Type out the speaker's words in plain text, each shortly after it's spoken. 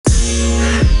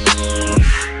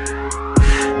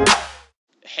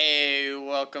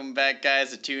welcome back,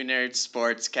 guys, to Two Nerds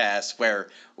Sportscast, where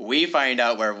we find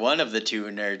out where one of the two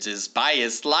nerds is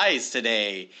biased lies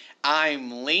today.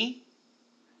 I'm Lee.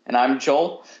 And I'm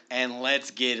Joel. And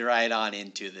let's get right on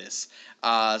into this.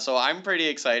 So I'm pretty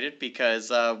excited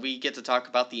because we get to talk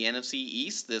about the NFC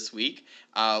East this week,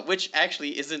 which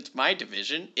actually isn't my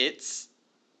division. It's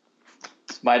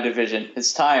my division.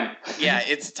 It's time. Yeah,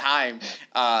 it's time.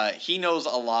 He knows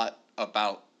a lot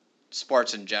about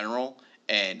sports in general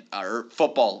and or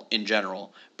football in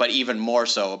general, but even more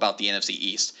so about the NFC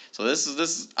East. So this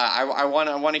is I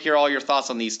want to hear all your thoughts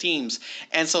on these teams.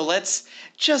 And so let's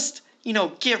just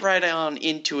get right on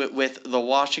into it with the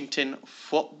Washington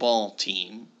football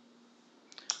team.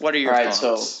 What are your thoughts?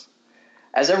 So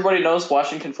as everybody knows,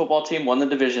 Washington football team won the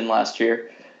division last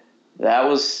year. It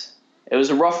was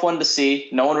a rough one to see.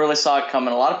 No one really saw it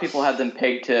coming. A lot of people had them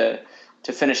pegged to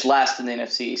finish last in the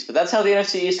NFC East. But that's how the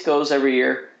NFC East goes every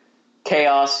year.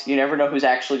 Chaos. You never know who's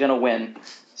actually going to win.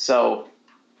 So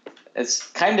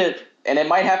it's kind of – and it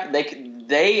might happen.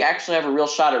 They actually have a real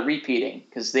shot at repeating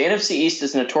because the NFC East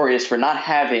is notorious for not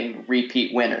having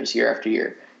repeat winners year after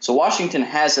year. So Washington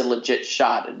has a legit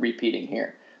shot at repeating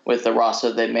here with the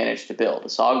roster they've managed to build.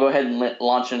 So I'll go ahead and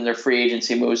launch into their free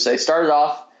agency moves. They started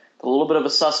off with a little bit of a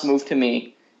sus move to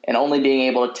me and only being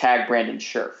able to tag Brandon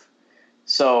Scherff.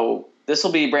 So this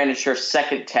will be Brandon Scherff's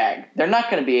second tag. They're not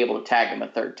going to be able to tag him a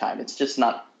third time. It's just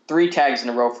not – 3 tags in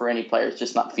a row for any player is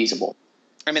just not feasible.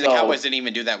 I mean, the Cowboys didn't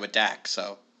even do that with Dak,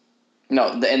 so – no,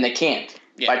 and they can't.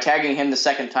 Yeah. By tagging him the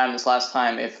second time this last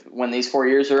time, when these 4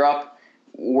 years are up,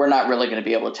 we're not really going to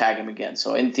be able to tag him again.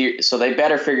 So in theory, so they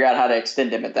better figure out how to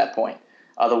extend him at that point.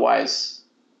 Otherwise,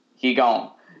 he gone.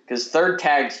 Because third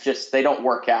tags they don't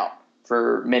work out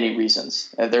for many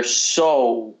reasons. They're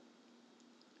so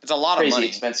it's a lot of money.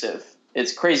 Expensive.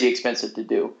 It's crazy expensive to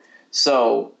do.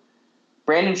 So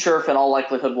Brandon Scherff in all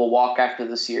likelihood will walk after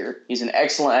this year. He's an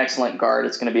excellent guard.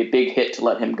 It's going to be a big hit to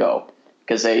let him go,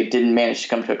 because they didn't manage to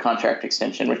come to a contract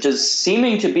extension, which is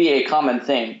seeming to be a common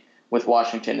thing with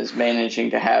Washington, is managing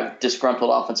to have disgruntled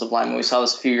offensive linemen. We saw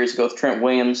this a few years ago with Trent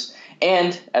Williams,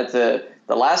 and at the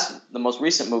most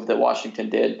recent move that Washington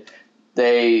did,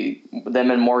 them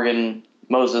and Morgan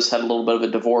Moses had a little bit of a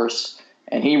divorce,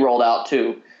 and he rolled out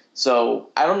too. So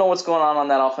I don't know what's going on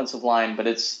that offensive line, but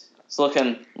it's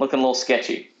looking a little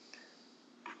sketchy.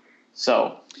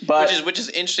 So, but which is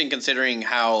interesting considering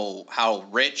how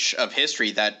rich of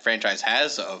history that franchise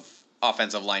has of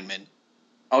offensive linemen.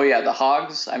 Oh yeah, the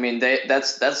Hogs. I mean,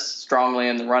 that's strongly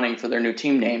in the running for their new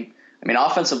team name. I mean,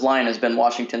 offensive line has been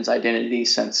Washington's identity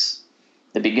since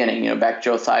the beginning. Back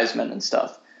Joe Theismann and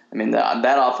stuff. I mean,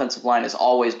 that offensive line has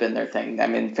always been their thing. I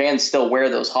mean, fans still wear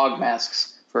those hog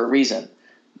masks for a reason.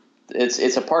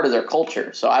 It's a part of their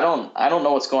culture. So I don't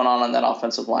know what's going on that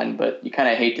offensive line, but you kind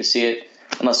of hate to see it.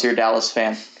 Unless you're a Dallas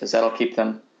fan, because that'll keep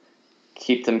them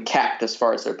capped as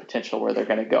far as their potential where they're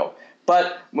going to go.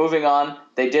 But moving on,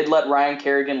 they did let Ryan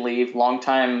Kerrigan leave,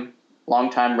 longtime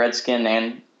Redskin,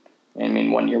 and I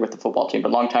mean 1 year with the football team,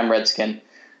 but longtime Redskin.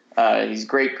 He's a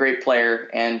great player,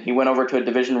 and he went over to a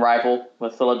division rival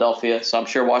with Philadelphia. So I'm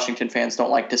sure Washington fans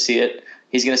don't like to see it.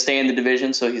 He's going to stay in the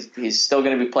division, so he's still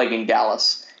going to be plaguing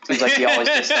Dallas. Seems like he always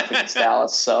does stuff against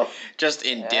Dallas. So just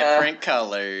in different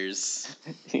colors.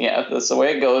 Yeah, that's the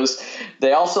way it goes.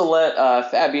 They also let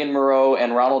Fabian Moreau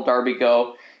and Ronald Darby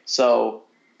go. So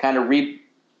kind of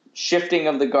shifting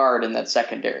of the guard in that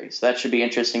secondary. So that should be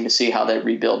interesting to see how they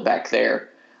rebuild back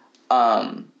there.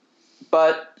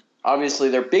 But obviously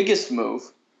their biggest move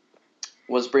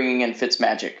was bringing in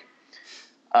Fitzmagic.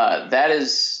 That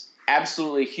is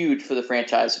absolutely huge for the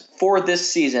franchise for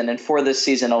this season and for this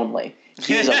season only.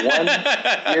 He is a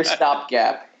 1-year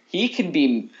stopgap. He can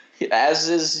be, as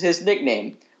is his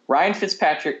nickname, Ryan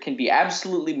Fitzpatrick can be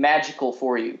absolutely magical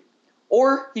for you.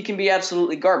 Or he can be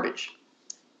absolutely garbage.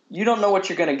 You don't know what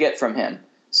you're going to get from him.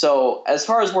 So as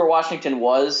far as where Washington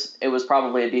was, it was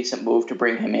probably a decent move to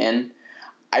bring him in.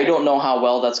 I don't know how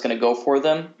well that's going to go for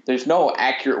them. There's no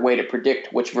accurate way to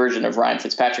predict which version of Ryan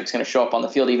Fitzpatrick is going to show up on the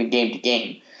field, even game to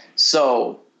game.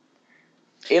 So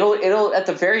it'll at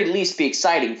the very least be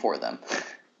exciting for them.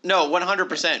 No,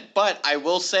 100%. But I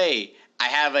will say I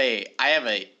have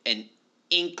an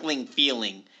inkling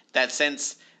feeling that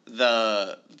since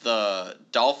the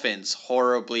Dolphins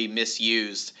horribly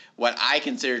misused what I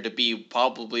consider to be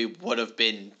probably would have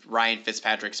been Ryan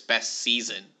Fitzpatrick's best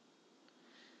season,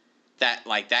 that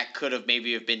could have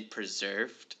maybe have been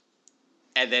preserved.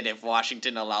 And then if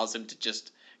Washington allows him to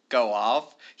just go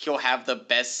off, he'll have the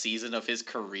best season of his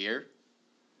career.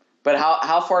 But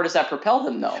how far does that propel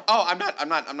them, though? Oh, I'm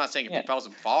not saying it propels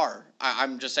them far.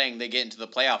 I'm just saying they get into the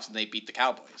playoffs and they beat the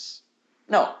Cowboys.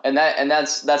 No, and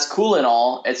that's cool and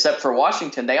all, except for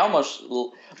Washington. They almost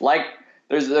like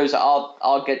there's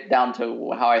I'll get down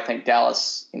to how I think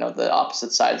Dallas, the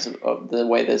opposite sides of the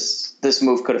way this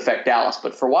move could affect Dallas.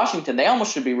 But for Washington, they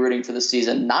almost should be rooting for the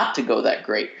season not to go that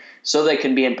great, so they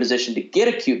can be in position to get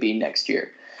a QB next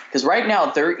year. Because right now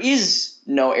there is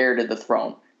no heir to the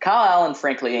throne. Kyle Allen,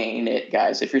 frankly, ain't it,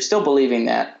 guys. If you're still believing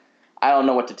that, I don't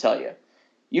know what to tell you.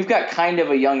 You've got kind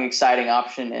of a young, exciting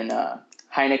option in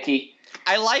Heineke.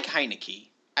 I like Heineke.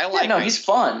 Heineke. He's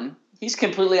fun. He's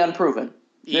completely unproven.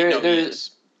 He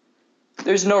is.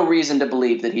 There's no reason to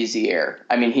believe that he's the heir.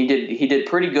 I mean, he did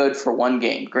pretty good for one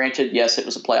game. Granted, yes, it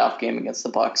was a playoff game against the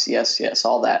Bucs. Yes,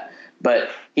 all that. But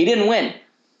he didn't win.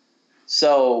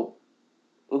 So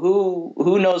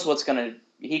who knows what's going to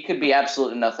 – he could be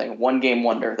absolutely nothing. One-game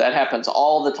wonder. That happens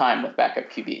all the time with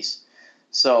backup QBs.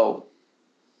 So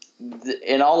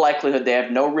in all likelihood, they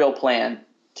have no real plan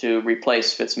to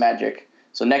replace Fitzmagic.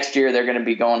 So next year they're going to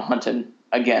be going hunting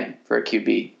again for a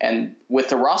QB. And with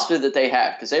the roster that they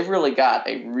have, because they've really got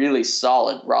a really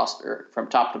solid roster from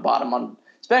top to bottom,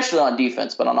 especially on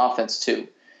defense, but on offense too.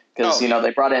 Because,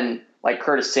 they brought in like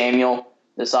Curtis Samuel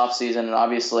this offseason, and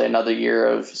obviously another year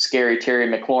of scary Terry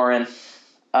McLaurin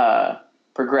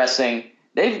progressing.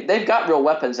 They've got real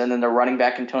weapons, and then they're running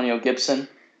back Antonio Gibson.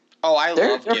 Oh,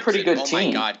 they're Gibson. A pretty good team. Oh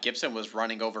my God, Gibson was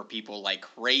running over people like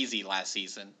crazy last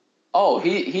season. Oh,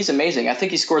 he's amazing. I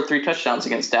think he scored 3 touchdowns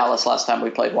against Dallas last time we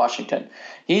played Washington.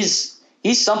 He's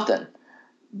something.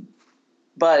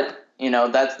 But,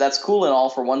 that's cool and all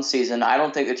for one season. I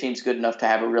don't think the team's good enough to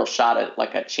have a real shot at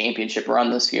like a championship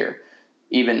run this year,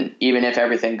 even if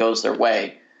everything goes their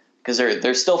way, because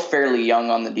they're still fairly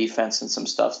young on the defense and some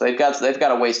stuff. So they've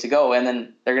got a ways to go, and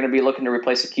then they're going to be looking to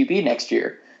replace a QB next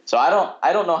year. So I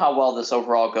don't know how well this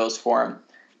overall goes for him.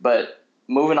 But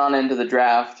moving on into the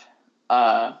draft,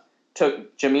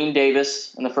 took Jamin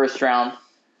Davis in the first round.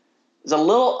 It's a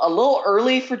little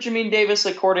early for Jamin Davis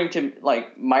according to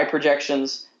like my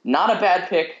projections. Not a bad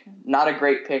pick, not a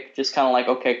great pick, just kind of like,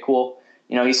 okay, cool.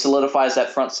 He solidifies that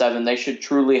front seven. They should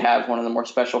truly have one of the more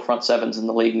special front sevens in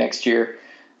the league next year.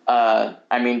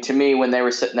 To me, when they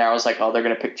were sitting there, I was like, oh, they're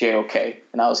going to pick JOK,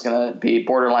 and I was going to be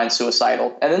borderline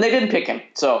suicidal. And then they didn't pick him,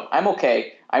 so I'm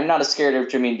okay. I'm not as scared of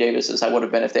Jamin Davis as I would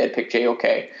have been if they had picked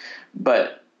JOK.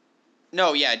 But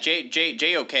no, yeah,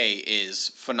 JOK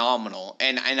is phenomenal,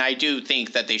 and I do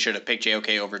think that they should have picked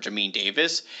JOK over Jamin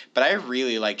Davis, but I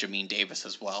really like Jamin Davis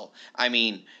as well. I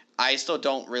mean, I still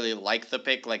don't really like the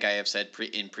pick, like I have said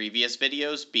in previous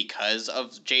videos, because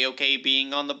of JOK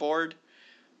being on the board,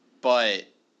 but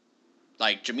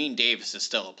like Jamin Davis is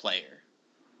still a player.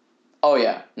 Oh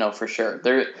yeah, no, for sure.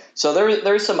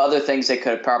 There's some other things they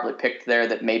could have probably picked there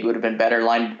that maybe would have been better.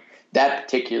 That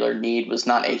particular need was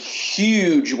not a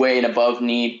huge way and above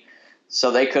need,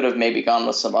 so they could have maybe gone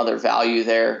with some other value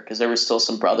there because there was still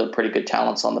some other pretty good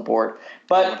talents on the board.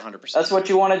 But 100%. That's what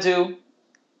you want to do.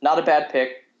 Not a bad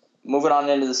pick. Moving on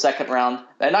into the second round.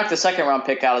 They knocked the second round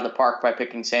pick out of the park by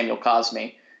picking Samuel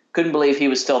Cosmi. Couldn't believe he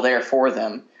was still there for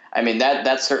them. I mean,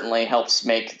 that certainly helps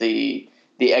make the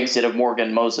exit of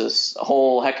Morgan Moses a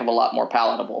whole heck of a lot more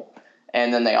palatable.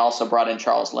 And then they also brought in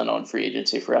Charles Leno in free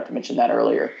agency. Forgot to mention that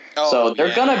earlier. So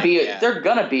they're gonna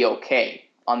be okay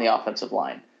on the offensive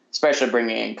line, especially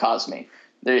bringing in Cosmi.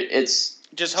 It's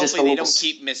just hopefully they don't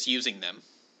keep misusing them.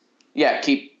 Yeah,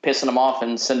 keep pissing them off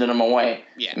and sending them away.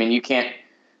 Yeah. I mean, you can't.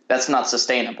 That's not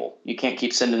sustainable. You can't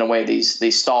keep sending away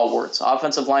these stalwarts,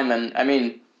 offensive linemen. I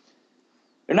mean,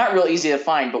 they're not real easy to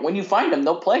find, but when you find them,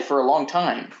 they'll play for a long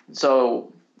time.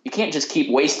 So you can't just keep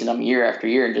wasting them year after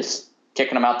year and just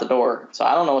kicking them out the door. So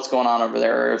I don't know what's going on over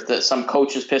there, or if some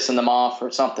coach is pissing them off or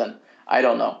something. I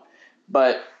don't know.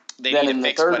 But they need to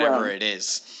fix whatever it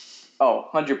is. Oh,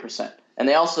 100%. And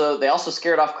they also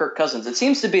scared off Kirk Cousins. It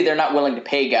seems to be they're not willing to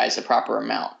pay guys a proper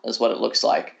amount, is what it looks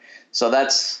like. So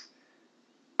that's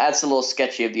a little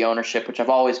sketchy of the ownership, which I've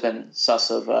always been sus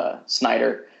of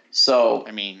Snyder. So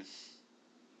I mean,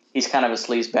 he's kind of a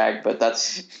sleazebag, but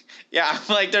that's yeah.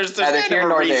 Like there's kind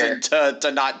of a reason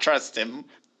to not trust him.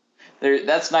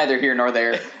 That's neither here nor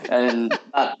there, and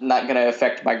not going to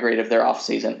affect my grade of their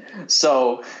offseason.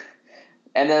 So,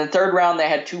 and then the third round they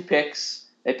had 2 picks.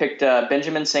 They picked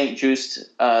Benjamin St. Juste,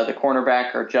 the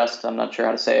cornerback, or Just, I'm not sure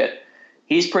how to say it.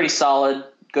 He's pretty solid,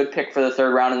 good pick for the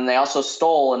third round, and they also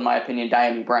stole, in my opinion,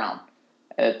 Dyami Brown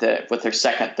with their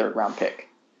second third-round pick.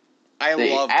 I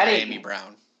love Dyami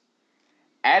Brown.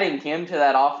 Adding him to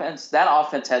that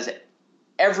offense has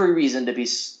every reason to be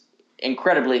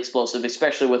incredibly explosive,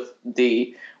 especially with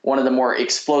the one of the more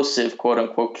explosive, quote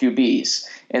unquote, QBs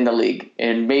in the league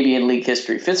and maybe in league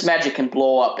history. Fitzmagic can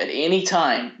blow up at any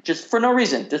time just for no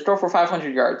reason. Just throw for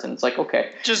 500 yards, and it's like,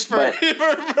 okay. Just for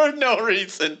no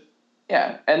reason.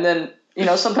 Yeah, and then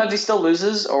sometimes he still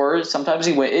loses, or sometimes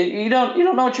he wins. You don't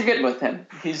know what you're getting with him.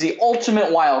 He's the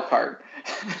ultimate wild card.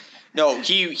 No,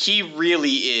 he really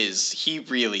is. He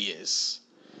really is.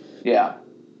 Yeah,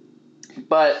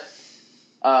 but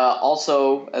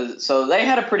also, so they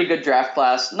had a pretty good draft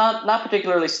class. Not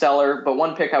particularly stellar, but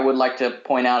one pick I would like to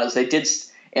point out is they did,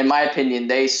 in my opinion,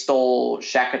 they stole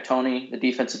Shaka Toney, the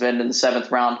defensive end, in the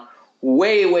 7th round,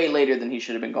 way later than he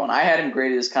should have been going. I had him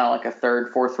graded as kind of like a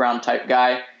 3rd, 4th round type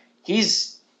guy.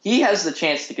 He has the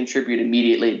chance to contribute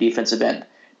immediately at defensive end.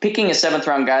 Picking a 7th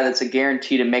round guy that's a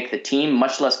guarantee to make the team,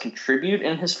 much less contribute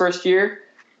in his first year,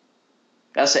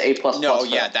 that's an A++. No,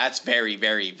 yeah, that's very,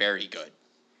 very, very good.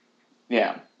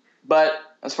 Yeah. But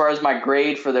as far as my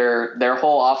grade for their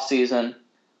whole offseason,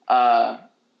 I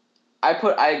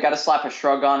got to slap a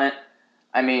shrug on it.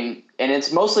 I mean, and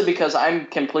it's mostly because I'm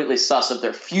completely sus of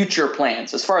their future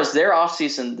plans. As far as their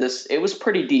offseason, it was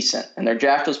pretty decent, and their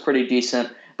draft was pretty decent,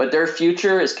 but their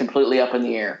future is completely up in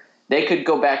the air. They could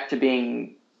go back to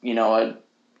being, a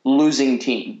losing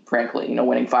team, frankly,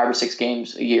 winning 5 or 6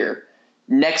 games a year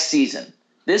next season.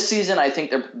 This season, I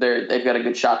think they've got a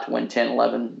good shot to win 10,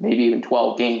 11, maybe even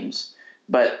 12 games.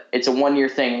 But it's a one-year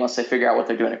thing unless they figure out what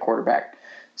they're doing at quarterback.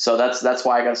 So that's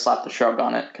why I got to slap the shrug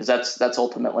on it, because that's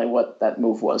ultimately what that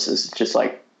move was. Is just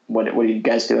like, what are you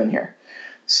guys doing here?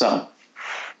 So.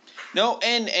 No,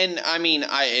 and I mean,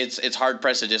 it's hard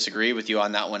pressed to disagree with you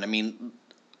on that one. I mean,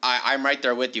 I'm right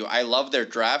there with you. I love their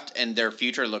draft, and their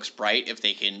future looks bright if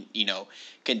they can,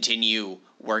 continue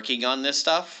working on this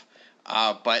stuff.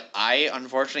 But I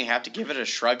unfortunately have to give it a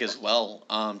shrug as well.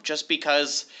 Just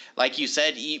because, like you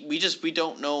said, we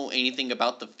don't know anything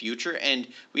about the future, and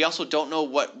we also don't know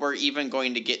what we're even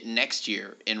going to get next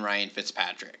year in Ryan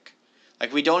Fitzpatrick.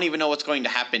 Like, we don't even know what's going to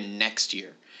happen next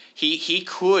year. He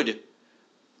could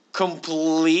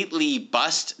completely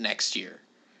bust next year.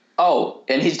 Oh,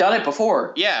 and he's done it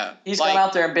before. Yeah. He's gone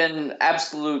out there and been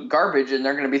absolute garbage, and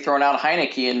they're going to be throwing out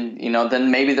Heineke, and then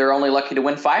maybe they're only lucky to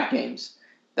win 5 games.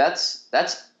 That's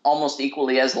almost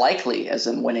equally as likely as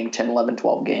in winning 10, 11,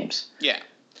 12 games. Yeah.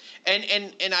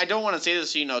 And I don't want to say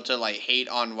this, to like hate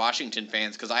on Washington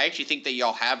fans, because I actually think that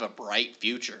y'all have a bright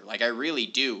future. Like, I really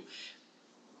do.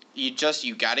 You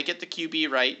got to get the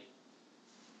QB right.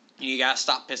 And you got to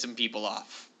stop pissing people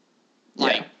off.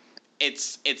 Like, yeah.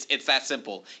 It's that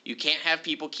simple. You can't have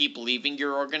people keep leaving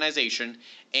your organization,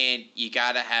 and you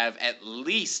got to have at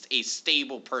least a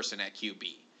stable person at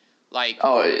QB.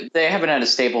 They haven't had a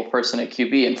stable person at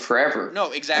QB in forever.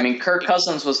 No, exactly. I mean, Kirk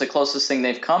Cousins was the closest thing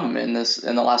they've come in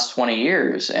the last 20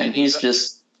 years, and he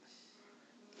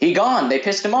gone. They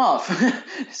pissed him off. And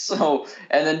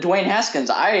then Dwayne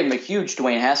Haskins. I am a huge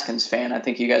Dwayne Haskins fan. I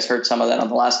think you guys heard some of that on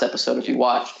the last episode if you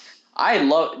watched.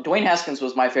 Dwayne Haskins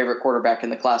was my favorite quarterback in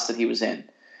the class that he was in.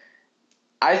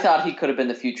 I thought he could have been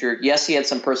the future. Yes, he had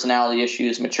some personality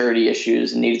issues, maturity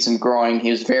issues, and needed some growing. He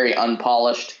was very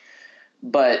unpolished,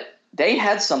 but they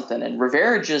had something, and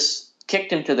Rivera just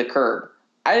kicked him to the curb.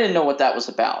 I didn't know what that was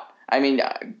about. I mean,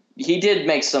 he did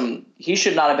make he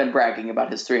should not have been bragging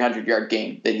about his 300-yard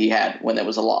game that he had when it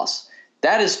was a loss.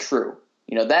 That is true.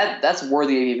 That's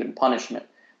worthy of even punishment.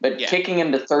 But kicking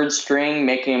him to 3rd string,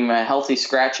 making him a healthy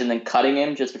scratch, and then cutting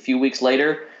him just a few weeks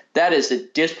later, that is a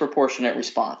disproportionate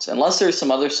response. Unless there's some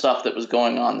other stuff that was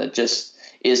going on that just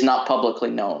is not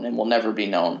publicly known and will never be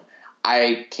known,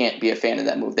 I can't be a fan of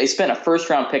that move. They spent a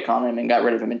 1st-round pick on him and got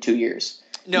rid of him in 2 years.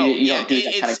 No, you don't do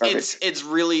that kind of garbage.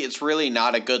 It's really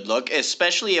not a good look,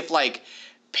 especially if like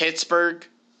Pittsburgh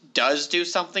does do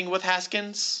something with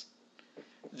Haskins,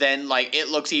 then like it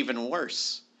looks even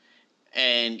worse.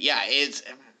 And I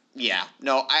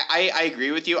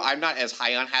agree with you. I'm not as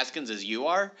high on Haskins as you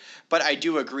are, but I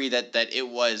do agree that it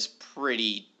was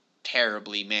pretty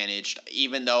terribly managed,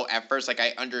 even though at first like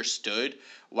I understood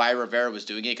why Rivera was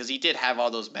doing it, because he did have all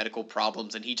those medical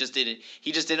problems, and he just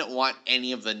didn't want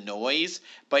any of the noise.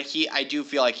 But I do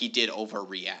feel like he did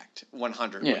overreact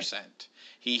 100%.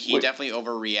 He definitely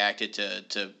overreacted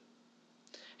to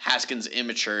Haskins'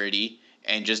 immaturity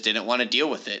and just didn't want to deal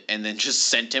with it, and then just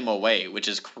sent him away, which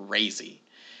is crazy.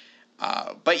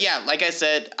 But yeah, like I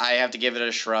said, I have to give it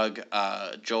a shrug.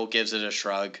 Joel gives it a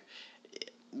shrug.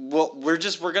 Well, we're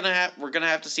gonna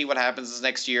have to see what happens this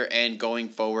next year, and going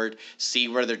forward, see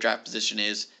where their draft position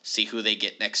is, see who they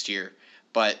get next year.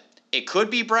 But it could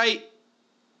be bright,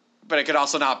 but it could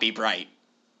also not be bright.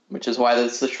 Which is why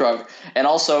that's the shrug. And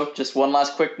also, just one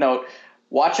last quick note: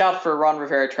 watch out for Ron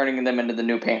Rivera turning them into the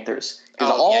new Panthers.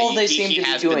 Because all they seem to be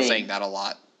has doing been saying that a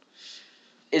lot.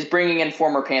 Is bringing in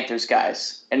former Panthers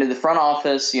guys into the front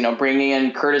office, bringing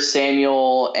in Curtis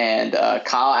Samuel and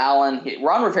Kyle Allen.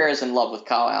 Ron Rivera's in love with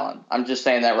Kyle Allen. I'm just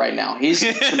saying that right now. He's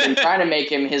been trying to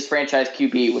make him his franchise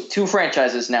QB with 2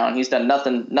 franchises now, and he's done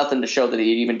nothing to show that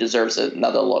he even deserves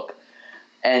another look.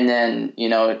 And then,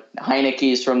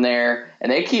 Heineke's from there, and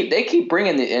they keep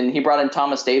bringing and he brought in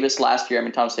Thomas Davis last year. I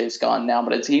mean, Thomas Davis is gone now,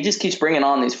 but he just keeps bringing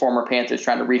on these former Panthers,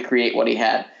 trying to recreate what he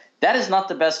had. That is not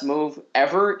the best move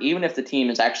ever, even if the team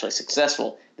is actually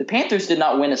successful. The Panthers did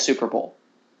not win a Super Bowl.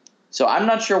 So I'm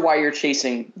not sure why you're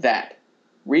chasing that.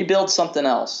 Rebuild something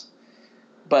else.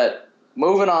 But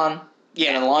moving on,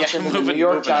 and launch into the New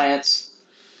York Giants.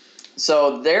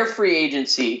 So their free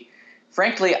agency,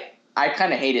 frankly, I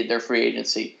kind of hated their free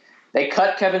agency. They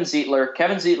cut Kevin Zeitler.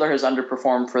 Kevin Zeitler has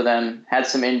underperformed for them, had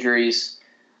some injuries.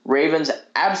 Ravens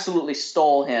absolutely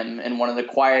stole him in one of the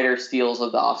quieter steals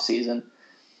of the offseason.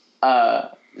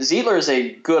 Zeitler is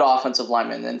a good offensive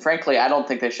lineman, and frankly, I don't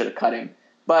think they should have cut him.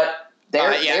 But they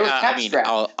were cap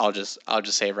strapped. I'll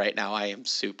just say right now, I am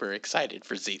super excited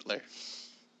for Zeitler.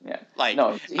 Yeah,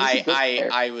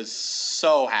 I was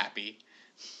so happy.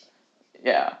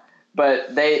 Yeah,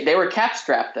 but they were cap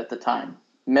strapped at the time.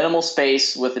 Minimal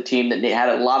space with a team that they had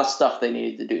a lot of stuff they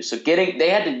needed to do. So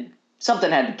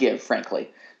something had to give, frankly.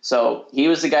 So he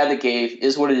was the guy that gave.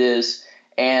 Is what it is.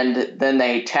 And then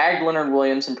they tagged Leonard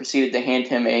Williams and proceeded to hand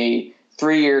him a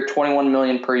 3-year, $21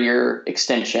 million per year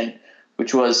extension,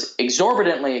 which was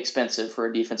exorbitantly expensive for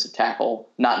a defensive tackle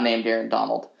not named Aaron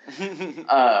Donald.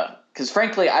 Because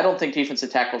frankly, I don't think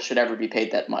defensive tackles should ever be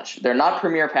paid that much. They're not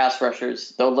premier pass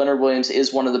rushers, though Leonard Williams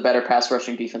is one of the better pass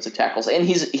rushing defensive tackles, and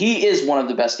he is one of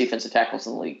the best defensive tackles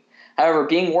in the league. However,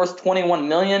 being worth $21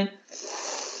 million,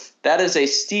 that is a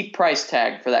steep price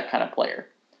tag for that kind of player.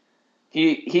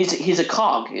 He's a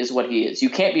cog is what he is. You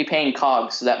can't be paying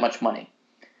cogs that much money.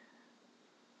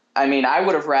 I mean, I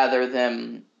would have rather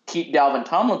them keep Dalvin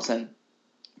Tomlinson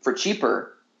for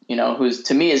cheaper, who's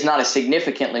to me is not a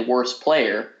significantly worse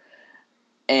player,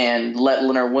 and let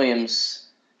Leonard Williams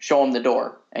show him the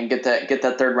door and get that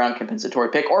 3rd round compensatory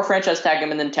pick, or franchise tag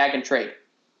him and then tag and trade.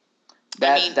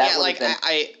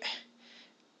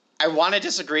 I want to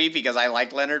disagree because I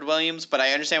like Leonard Williams, but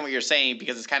I understand what you're saying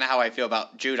because it's kind of how I feel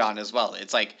about Judon as well.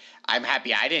 It's like I'm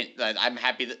happy I'm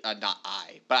happy that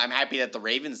I'm happy that the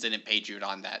Ravens didn't pay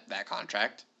Judon that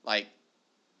contract.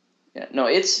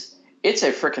 It's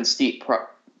a freaking steep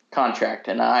contract,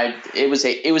 and it was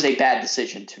a bad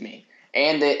decision to me.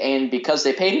 And because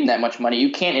they paid him that much money,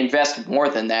 you can't invest more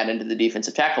than that into the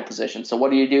defensive tackle position. So what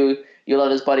do? You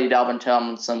let his buddy Dalvin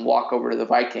Tomlinson walk over to the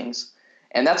Vikings.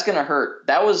 And that's going to hurt.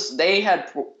 They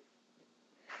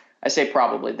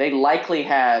likely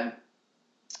had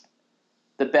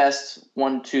the best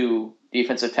 1-2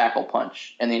 defensive tackle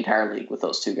punch in the entire league with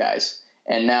those 2 guys.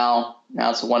 And now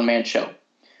it's a one-man show.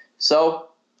 So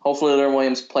hopefully Leonard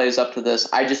Williams plays up to this.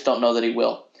 I just don't know that he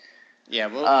will. Yeah,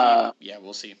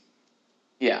 we'll see.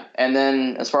 Yeah, and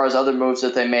then as far as other moves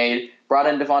that they made, brought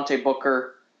in Devontae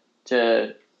Booker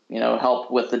to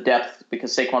help with the depth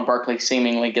because Saquon Barkley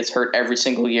seemingly gets hurt every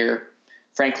single year.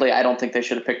 Frankly, I don't think they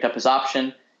should have picked up his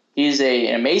option. He's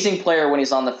an amazing player when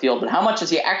he's on the field, but how much has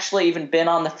he actually even been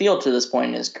on the field to this point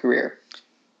in his career?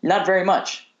 Not very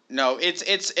much. No,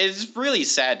 it's really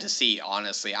sad to see,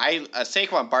 honestly.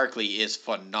 Saquon Barkley is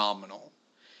phenomenal.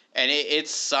 And it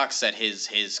sucks that his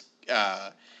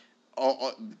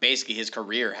basically his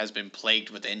career has been plagued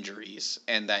with injuries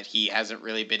and that he hasn't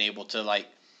really been able to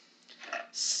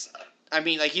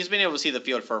he's been able to see the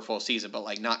field for a full season,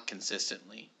 but not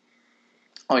consistently.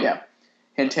 Oh yeah,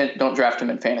 hint hint. Don't draft him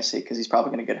in fantasy because he's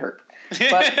probably going to get hurt.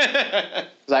 But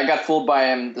I got fooled by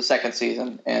him the second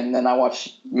season, and then I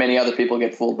watched many other people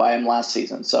get fooled by him last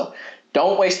season. So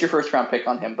don't waste your 1st round pick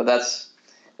on him. But that's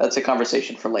a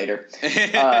conversation for later.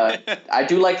 I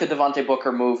do like the Devontae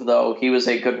Booker move, though. He's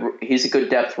a good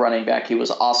depth running back. He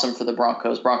was awesome for the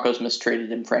Broncos. Broncos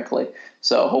mistreated him, frankly.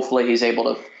 So hopefully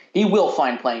he will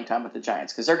find playing time with the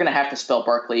Giants because they're going to have to spell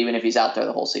Barkley even if he's out there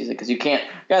the whole season because a guy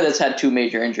that's had 2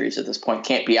 major injuries at this point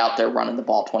can't be out there running the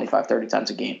ball 25, 30 times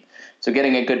a game. So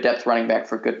getting a good depth running back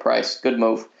for a good price, good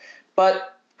move.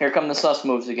 But here come the sus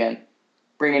moves again.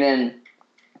 Bringing in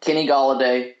Kenny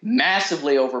Golladay,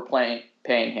 massively overpaying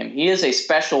him. He is a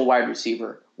special wide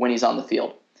receiver when he's on the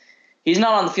field. He's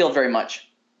not on the field very much,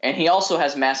 and he also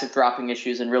has massive dropping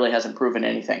issues and really hasn't proven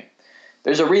anything.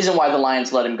 There's a reason why the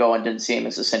Lions let him go and didn't see him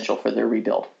as essential for their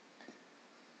rebuild.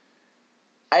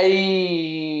 I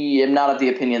am not of the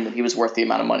opinion that he was worth the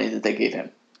amount of money that they gave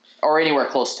him, or anywhere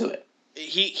close to it.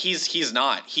 He's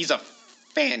not. He's a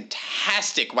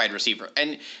fantastic wide receiver.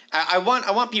 And I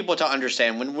want people to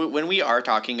understand when we are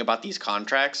talking about these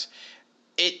contracts,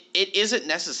 it isn't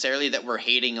necessarily that we're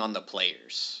hating on the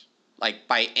players, like,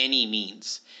 by any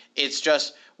means. It's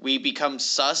just we become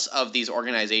sus of these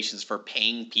organizations for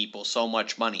paying people so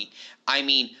much money. I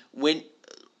mean, when,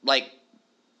 like,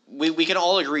 we can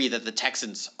all agree that the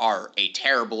Texans are a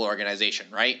terrible organization,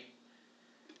 right?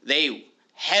 They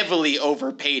heavily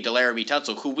overpaid Laramie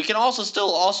Tunsil, who we can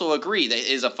also agree that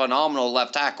is a phenomenal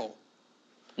left tackle.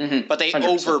 Mm-hmm. But they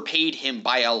 100%. overpaid him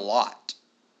by a lot.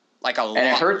 Like a lot. And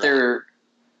it hurt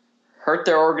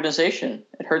their organization.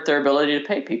 It hurt their ability to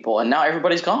pay people, and now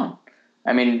everybody's gone.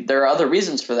 I mean, there are other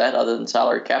reasons for that other than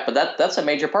salary cap, but that's a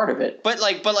major part of it. But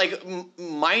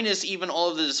minus even all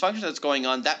of the dysfunction that's going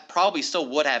on, that probably still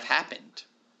would have happened.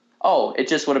 Oh, it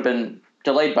just would have been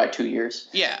delayed by 2 years.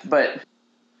 Yeah. But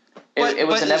it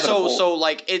was inevitable. So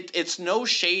it's no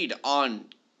shade on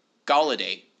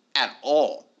Golladay at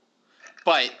all.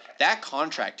 But that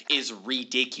contract is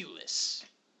ridiculous.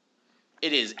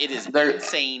 It is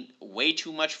insane, way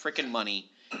too much freaking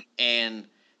money, and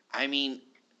I mean,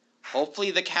 hopefully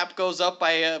the cap goes up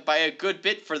by a good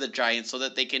bit for the Giants so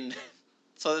that they can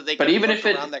But even if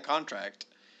around that contract.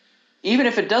 Even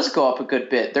if it does go up a good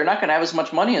bit, they're not going to have as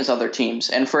much money as other teams.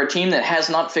 And for a team that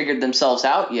has not figured themselves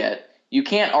out yet, you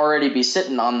can't already be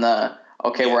sitting on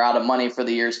we're out of money for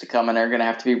the years to come, and they're going to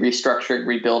have to be restructuring,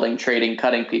 rebuilding, trading,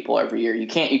 cutting people every year. You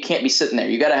can't be sitting there.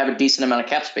 You got to have a decent amount of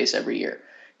cap space every year.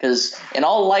 Because in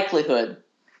all likelihood,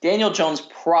 Daniel Jones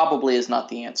probably is not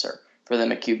the answer for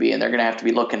them at QB, and they're going to have to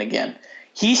be looking again.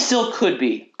 He still could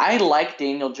be. I like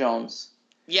Daniel Jones.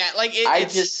 Yeah,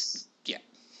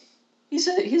 He's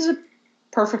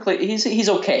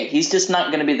okay. He's just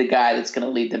not going to be the guy that's going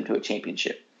to lead them to a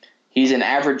championship. He's an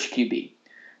average QB.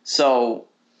 So,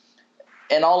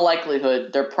 in all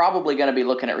likelihood, they're probably going to be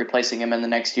looking at replacing him in the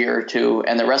next year or two,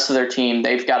 and the rest of their team,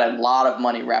 they've got a lot of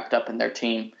money wrapped up in their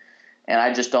team. And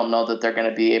I just don't know that they're going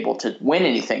to be able to win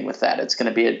anything with that. It's going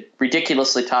to be a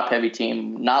ridiculously top-heavy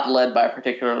team, not led by a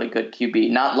particularly good QB,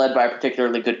 not led by a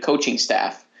particularly good coaching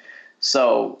staff.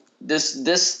 So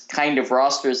this kind of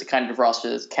roster is the kind of roster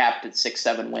that's capped at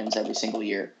 6-7 wins every single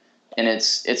year, and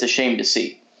it's a shame to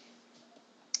see.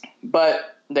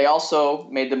 But they also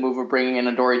made the move of bringing in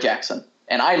Adoree Jackson,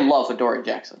 and I love Adoree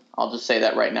Jackson. I'll just say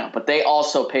that right now. But they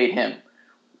also paid him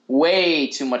way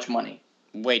too much money.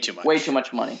 Way too much. Way too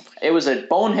much money. It was a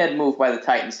bonehead move by the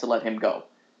Titans to let him go.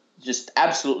 Just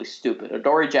absolutely stupid.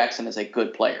 Adoree Jackson is a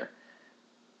good player.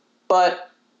 But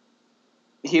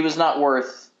he was not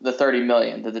worth the $30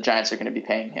 million that the Giants are going to be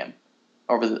paying him.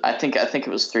 I think it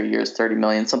was 3 years, $30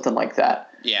 million, something like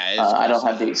that. Yeah, I don't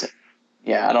have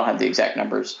the exact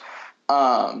numbers.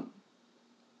 So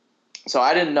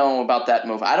I didn't know about that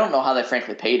move. I don't know how they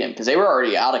frankly paid him because they were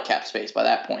already out of cap space by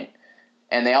that point.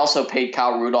 And they also paid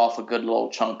Kyle Rudolph a good little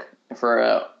chunk for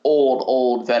an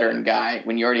old veteran guy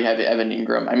when you already have Evan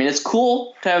Ingram. I mean, it's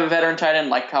cool to have a veteran tight end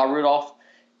like Kyle Rudolph,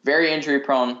 very injury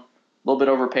prone, a little bit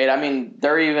overpaid. I mean,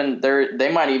 they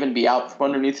might even be out from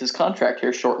underneath his contract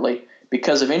here shortly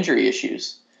because of injury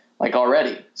issues, like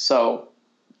already. So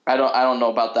I don't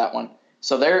know about that one.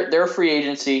 So their free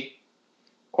agency,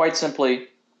 quite simply,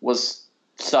 was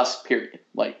sus. Period.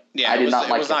 It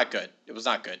was not good. It was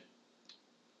not good.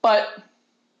 But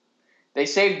they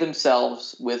saved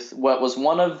themselves with what was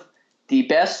one of the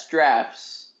best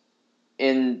drafts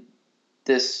in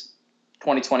this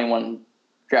 2021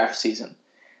 draft season.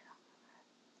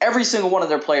 Every single one of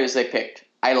their players they picked,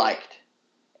 I liked.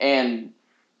 And,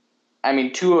 I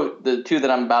mean, the two that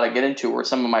I'm about to get into were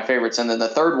some of my favorites. And then the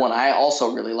third one I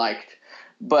also really liked.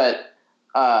 But,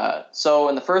 so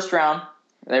in the first round,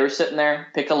 they were sitting there,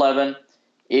 pick 11.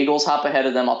 Eagles hop ahead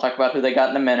of them. I'll talk about who they got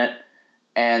in a minute.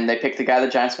 And they picked the guy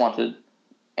the Giants wanted.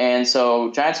 And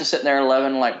so Giants are sitting there at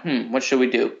 11 like, what should we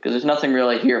do? Because there's nothing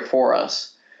really here for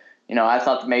us. I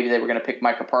thought that maybe they were going to pick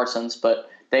Micah Parsons, but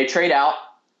they trade out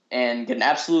and get an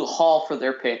absolute haul for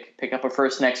their pick up a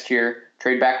first next year,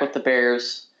 trade back with the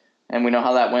Bears, and we know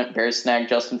how that went. Bears snagged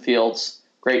Justin Fields.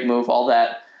 Great move, all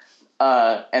that.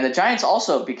 And the Giants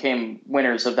also became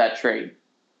winners of that trade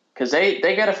because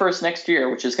they got a first next year,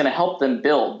 which is going to help them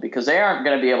build because they aren't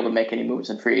going to be able to make any moves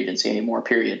in free agency anymore,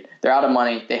 period. They're out of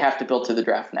money. They have to build to the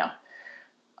draft now.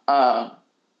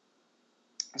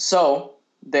 So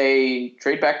they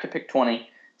trade back to pick 20,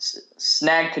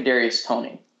 snag Kadarius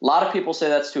Toney. A lot of people say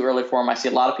that's too early for him. I see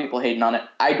a lot of people hating on it.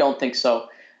 I don't think so.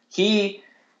 Lee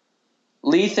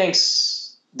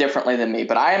thinks differently than me,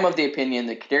 but I am of the opinion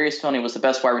that Kadarius Toney was the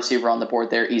best wide receiver on the board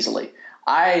there easily.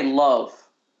 I love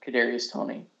Kadarius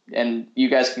Toney. And you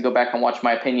guys can go back and watch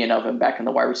my opinion of him back in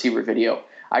the wide receiver video.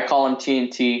 I call him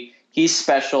TNT. He's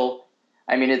special.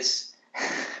 I mean, it's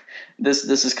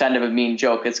this is kind of a mean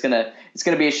joke. It's gonna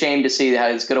be a shame to see how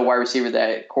as good a wide receiver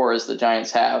that core as the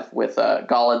Giants have with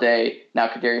Galladay, now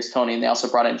Kadarius Toney, and they also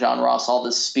brought in John Ross. All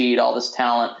this speed, all this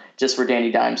talent, just for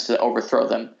Danny Dimes to overthrow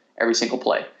them every single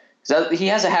play. He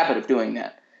has a habit of doing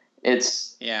that.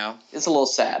 It's a little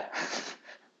sad.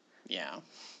 Yeah.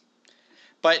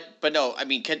 But no, I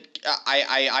mean,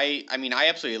 I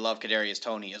absolutely love Kadarius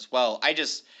Toney as well.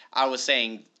 I was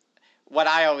saying what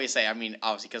I always say. I mean,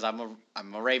 obviously because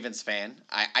I'm a Ravens fan.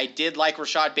 I did like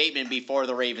Rashad Bateman before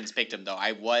the Ravens picked him, though.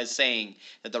 I was saying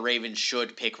that the Ravens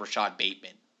should pick Rashad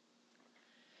Bateman.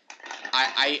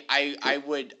 I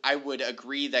would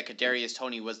agree that Kadarius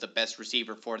Toney was the best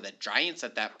receiver for the Giants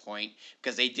at that point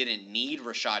because they didn't need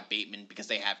Rashad Bateman because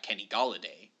they have Kenny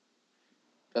Galladay.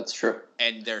 That's true.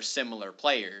 And they're similar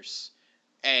players.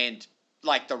 And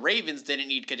like the Ravens didn't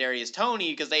need Kadarius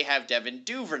Toney because they have Devin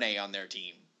Duvernay on their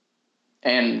team.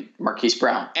 And Marquise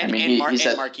Brown. And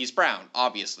Marquise Brown,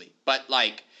 obviously. But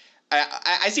like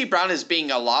I see Brown as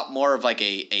being a lot more of like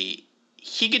a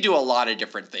he could do a lot of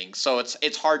different things. So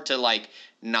it's hard to like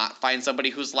not find somebody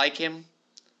who's like him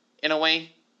in a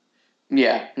way.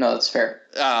 Yeah, no, that's fair.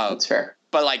 That's fair.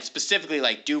 But like specifically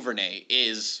like Duvernay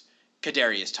is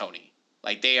Kadarius Toney.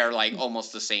 Like they are like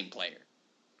almost the same player.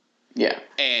 Yeah.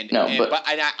 But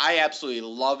I absolutely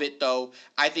love it though.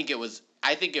 I think it was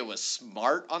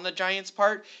smart on the Giants'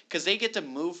 part because they get to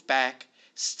move back,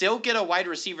 still get a wide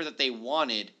receiver that they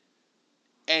wanted,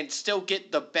 and still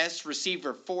get the best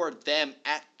receiver for them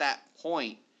at that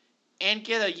point, and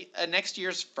get a next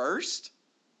year's first.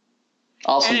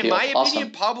 Awesome. And in my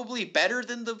opinion, probably better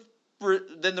than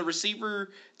the receiver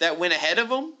that went ahead of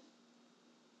them.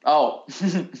 Oh.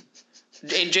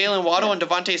 And Jalen Waddle and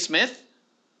Devontae Smith?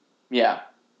 Yeah.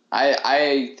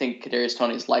 I think Kadarius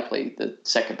Toney is likely the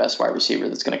second best wide receiver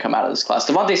that's going to come out of this class.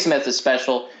 Devontae Smith is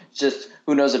special. Just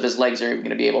who knows if his legs are even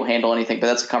going to be able to handle anything, but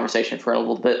that's a conversation for a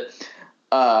little bit.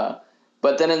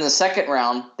 But then in the second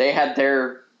round, they had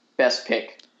their best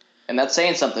pick. And that's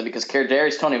saying something because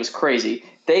Kadarius Toney was crazy.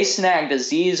 They snagged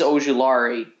Azeez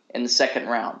Ojulari in the second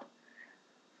round.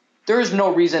 There is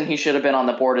no reason he should have been on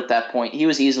the board at that point. He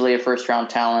was easily a first-round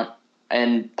talent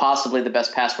and possibly the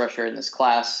best pass rusher in this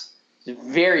class. He's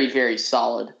very, very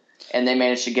solid, and they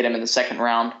managed to get him in the second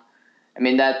round. I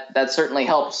mean, that certainly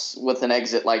helps with an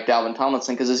exit like Dalvin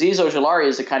Tomlinson because Azeez Ojulari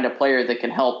is the kind of player that can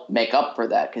help make up for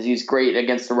that because he's great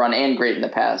against the run and great in the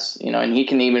pass, and he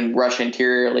can even rush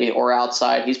interiorly or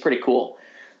outside. He's pretty cool.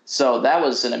 So that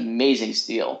was an amazing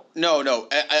steal. No,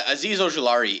 Azeez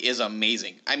Ojulari is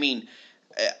amazing. I mean,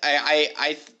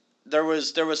 there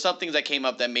was something that came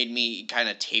up that made me kind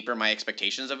of taper my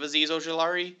expectations of Azeez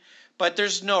Ojulari, but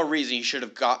there's no reason he should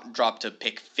have dropped to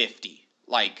pick 50.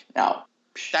 Like, no,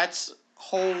 that's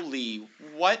holy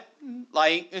what?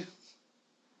 Like,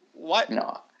 what?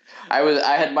 No, I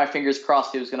had my fingers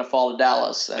crossed he was going to fall to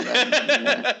Dallas, and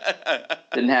then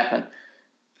didn't happen.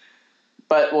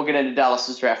 But we'll get into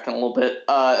Dallas's draft in a little bit.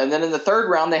 And then in the third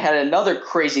round, they had another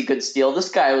crazy good steal. This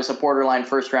guy was a borderline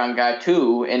first-round guy,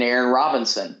 too, in Aaron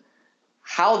Robinson.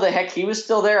 How the heck he was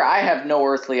still there, I have no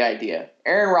earthly idea.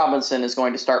 Aaron Robinson is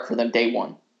going to start for them day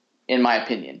one, in my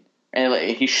opinion. And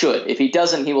he should. If he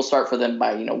doesn't, he will start for them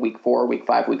by week 4, week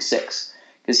 5, week 6.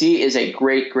 Because he is a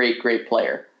great, great, great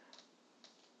player.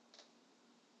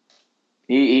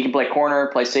 He can play corner,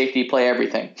 play safety, play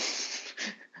everything.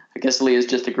 I guess Lee is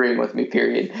just agreeing with me,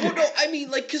 period. Well, no, I mean,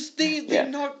 like, because they're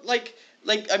not, like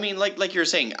you're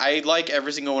saying, I like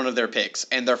every single one of their picks.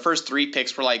 And their first 3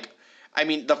 picks were, like, I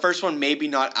mean, the first one maybe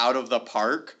not out of the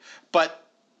park, but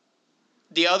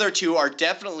the other 2 are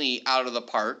definitely out of the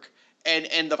park.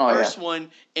 And the first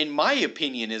one, in my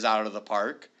opinion, is out of the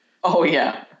park. Oh,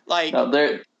 yeah. Like, no,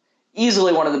 they're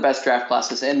easily one of the best draft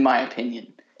classes, in my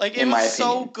opinion. Like, it was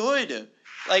so good.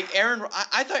 Like,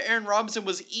 I thought Aaron Robinson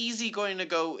was easy going to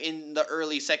go in the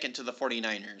early second to the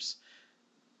 49ers.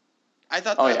 I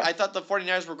thought the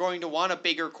 49ers were going to want a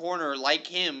bigger corner like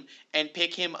him and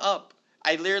pick him up.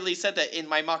 I literally said that in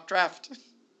my mock draft.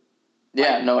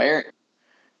 Yeah, no, Aaron.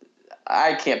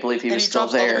 I can't believe he was still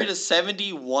there. And he drops all the way to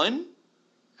 71?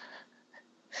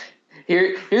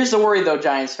 Here's the worry, though,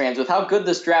 Giants fans. With how good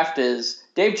this draft is,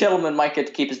 Dave Gettleman might get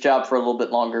to keep his job for a little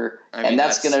bit longer. And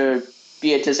that's going to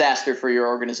be a disaster for your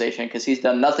organization because he's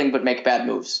done nothing but make bad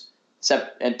moves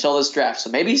except until this draft. So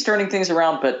maybe he's turning things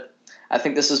around, but I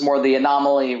think this is more the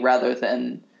anomaly rather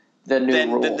than the new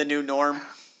rule. Than the new norm?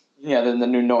 Yeah, than the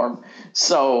new norm.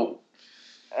 So,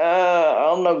 I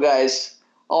don't know, guys.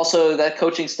 Also, that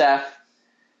coaching staff,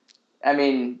 I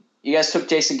mean, You guys took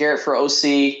Jason Garrett for OC.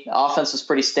 The offense was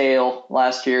pretty stale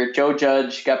last year. Joe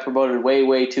Judge got promoted way,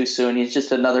 way too soon. He's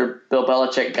just another Bill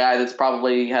Belichick guy that's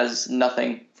probably has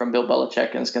nothing from Bill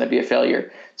Belichick and is going to be a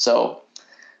failure. So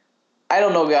I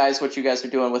don't know, guys, what you guys are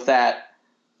doing with that.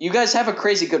 You guys have a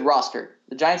crazy good roster.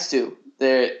 The Giants do.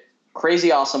 They're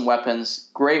crazy awesome weapons,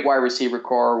 great wide receiver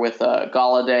core with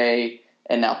Galladay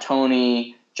and now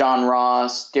Tony, John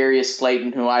Ross, Darius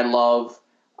Slayton, who I love.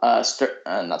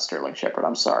 Not Sterling Shepard,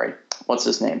 I'm sorry. What's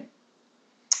his name?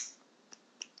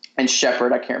 And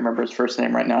Shepard, I can't remember his first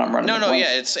name right now. I'm running.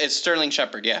 Yeah, it's Sterling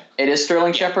Shepard, yeah. It is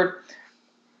Sterling Shepard?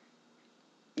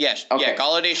 Yeah, okay. Yeah,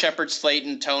 Galladay, Shepard,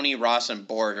 Slayton, Tony, Ross, and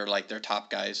Board are like their top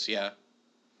guys, yeah.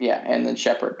 Yeah, and then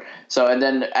Shepard. So, and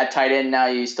then at tight end now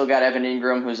you still got Evan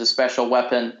Ingram, who's a special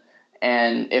weapon.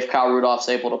 And if Kyle Rudolph's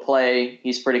able to play,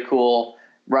 he's pretty cool.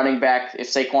 Running back, if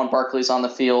Saquon Barkley's on the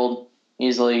field,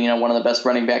 easily, one of the best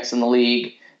running backs in the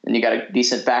league. Then you got a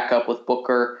decent backup with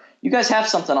Booker. You guys have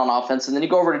something on offense, and then you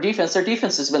go over to defense. Their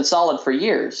defense has been solid for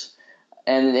years,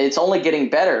 and it's only getting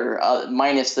better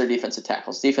minus their defensive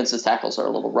tackles. Defensive tackles are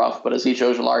a little rough, but Azeez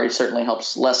Ojulari certainly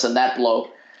helps lessen that blow.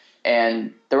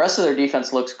 And the rest of their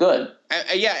defense looks good.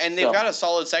 Yeah, and they've got a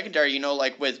solid secondary,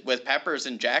 like with Peppers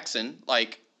and Jackson.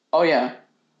 Oh, yeah.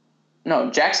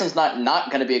 No, Jackson's not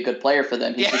going to be a good player for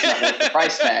them. He's just not worth the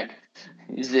price tag.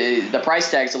 The price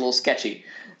tag's a little sketchy.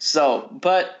 So,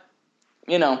 but,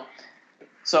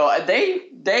 so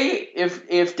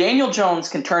if Daniel Jones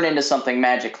can turn into something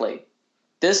magically,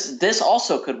 this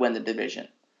also could win the division.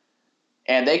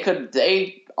 And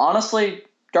they honestly,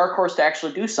 dark horse to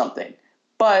actually do something.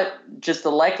 But just the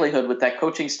likelihood with that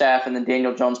coaching staff and then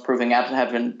Daniel Jones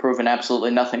having proven absolutely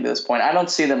nothing to this point, I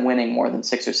don't see them winning more than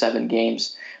 6 or 7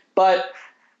 games. But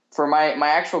for my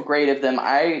actual grade of them,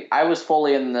 I was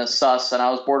fully in the sus, and I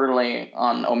was borderline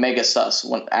on Omega sus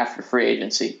after free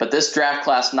agency. But this draft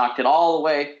class knocked it all the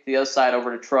way to the other side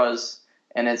over to Truz,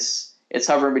 and it's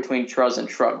hovering between Truz and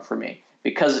Shrug for me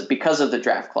because of the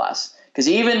draft class. Because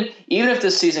even if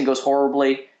this season goes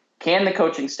horribly, can the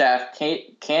coaching staff, can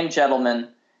Gettleman,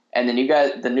 and then you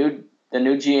got the new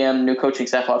GM, new coaching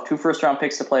staff will have 2 first-round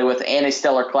picks to play with and a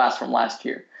stellar class from last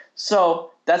year.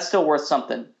 So that's still worth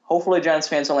something. Hopefully Giants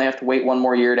fans only have to wait 1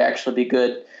 more year to actually be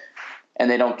good, and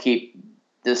they don't keep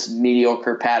this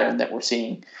mediocre pattern that we're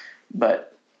seeing.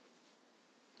 But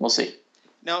we'll see.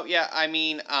 No, yeah, I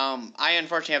mean, I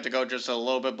unfortunately have to go just a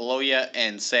little bit below you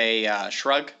and say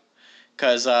Shrug,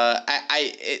 because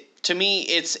to me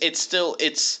it's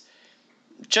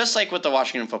just like with the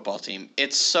Washington football team.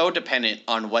 It's so dependent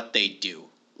on what they do.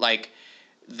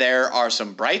 There are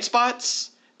some bright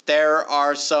spots. There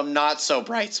are some not so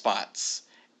bright spots.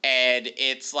 And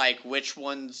it's which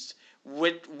one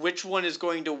is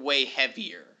going to weigh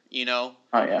heavier, Oh,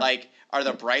 yeah. Are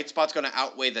the bright spots going to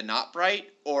outweigh the not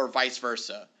bright or vice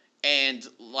versa? And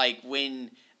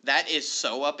when that is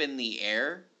so up in the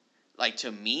air,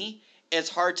 to me, it's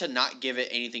hard to not give it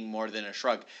anything more than a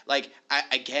shrug. I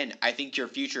think your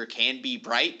future can be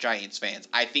bright, Giants fans.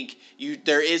 I think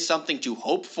there is something to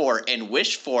hope for and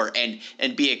wish for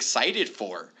and be excited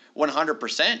for,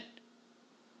 100%.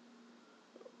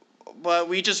 But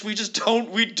we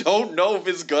don't know if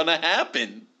it's gonna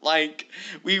happen.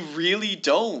 We really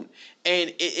don't.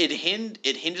 And it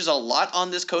hinges a lot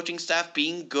on this coaching staff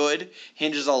being good,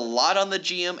 hinges a lot on the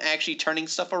GM actually turning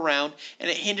stuff around, and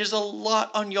it hinges a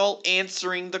lot on y'all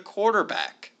answering the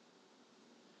quarterback.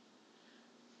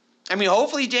 I mean,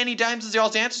 hopefully Danny Dimes is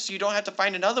y'all's answer so you don't have to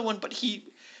find another one, but he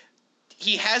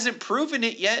hasn't proven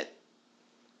it yet.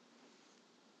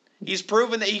 He's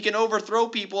proven that he can overthrow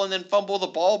people and then fumble the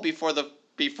ball before the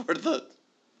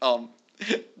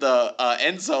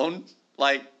end zone.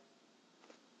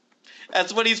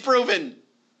 That's what he's proven.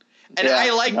 And yeah,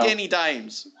 I like Danny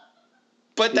Dimes,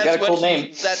 but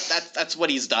that's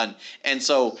what he's done. And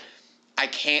so I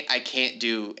can't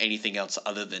do anything else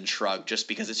other than shrug, just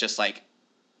because it's just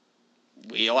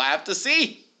we'll have to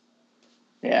see.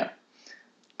 Yeah,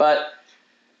 but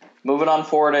moving on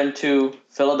forward into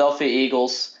Philadelphia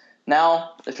Eagles.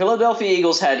 Now, the Philadelphia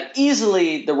Eagles had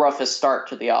easily the roughest start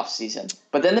to the offseason.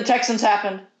 But then the Texans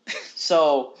happened.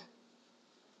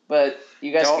 But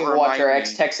you guys can watch our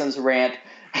ex-Texans rant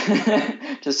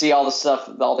to see all the stuff,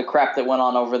 all the crap that went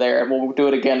on over there. And we'll do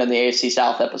it again in the AFC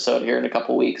South episode here in a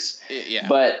couple weeks. Yeah.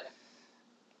 But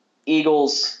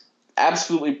Eagles,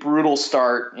 absolutely brutal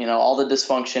start. All the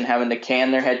dysfunction, having to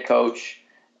can their head coach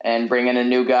and bring in a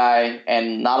new guy,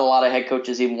 and not a lot of head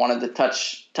coaches even wanted to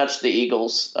touch the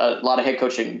Eagles. A lot of head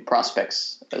coaching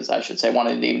prospects, as I should say,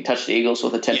 wanted to even touch the Eagles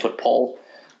with a 10-foot pole.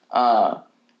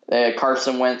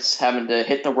 Carson Wentz having to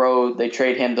hit the road. They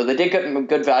trade him, though they did get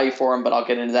good value for him, but I'll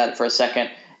get into that for a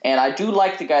second. And I do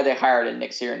like the guy they hired in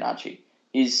Nick Sirianni.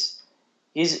 He's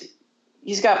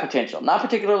got potential. Not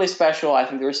particularly special. I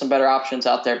think there were some better options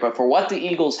out there, but for what the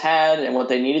Eagles had and what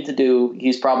they needed to do,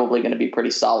 he's probably going to be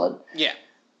pretty solid. Yeah.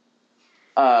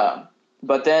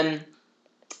 But then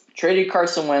traded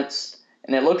Carson Wentz,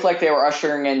 and it looked like they were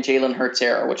ushering in Jalen Hurts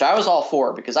era, which I was all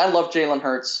for because I love Jalen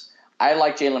Hurts. I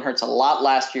liked Jalen Hurts a lot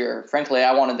last year. Frankly,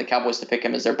 I wanted the Cowboys to pick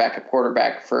him as their backup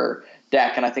quarterback for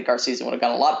Dak, and I think our season would have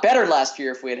gone a lot better last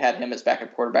year if we had him as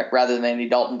backup quarterback rather than Andy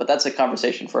Dalton. But that's a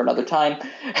conversation for another time.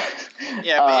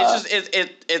 Yeah, but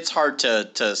it's hard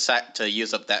to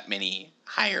use up that many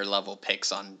higher level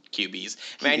picks on QBs.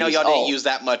 I mean, I know y'all didn't use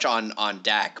that much on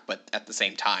Dak, but at the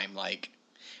same time,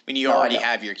 you already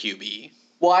have your QB.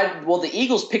 Well, the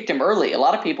Eagles picked him early. A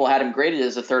lot of people had him graded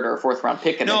as a third or a fourth round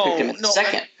pick, and they picked him in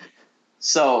second.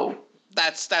 So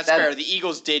that's fair. The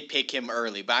Eagles did pick him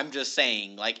early, but I'm just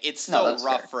saying, it's still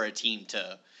rough for a team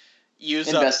to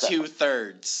use up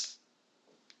 2/3.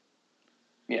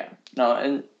 Yeah, no,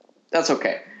 and that's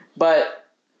okay.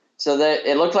 But so that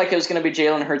it looked like it was going to be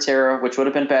Jalen Hurts era, which would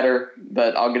have been better,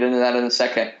 but I'll get into that in a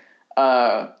second.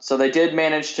 So they did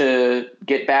manage to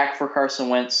get back for Carson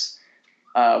Wentz.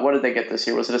 What did they get this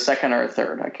year? Was it a second or a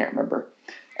third? I can't remember.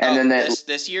 And then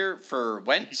this year for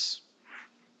Wentz.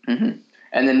 Mm-hmm.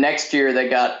 And then next year they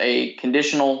got a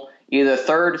conditional either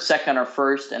third, second, or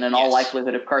first. And in all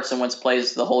likelihood, if Carson Wentz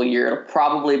plays the whole year, it'll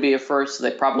probably be a first. So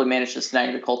they probably managed to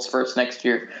snag the Colts first next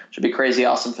year, which would be crazy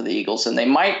awesome for the Eagles. And they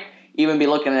might even be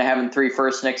looking at having 3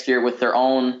 firsts next year with their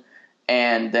own,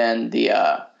 and then the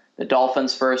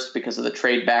Dolphins first because of the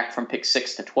trade back from pick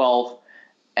 6 to 12.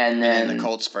 And then the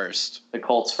Colts first. The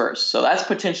Colts first. So that's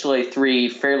potentially 3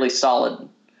 fairly solid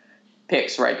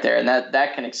picks right there, and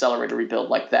that can accelerate a rebuild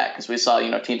like that because we saw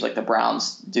teams like the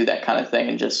Browns do that kind of thing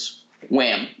and just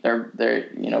wham,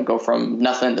 they're go from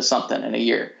nothing to something in a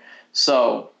year.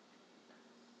 So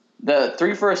the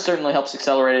 3 firsts certainly helps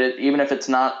accelerate it, even if it's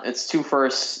 2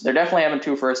 firsts. They're definitely having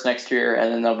 2 firsts next year,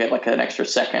 and then they'll get an extra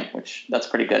second, which that's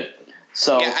pretty good.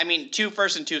 So yeah, 2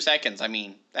 firsts and 2 seconds.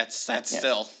 That's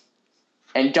still.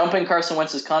 And dumping Carson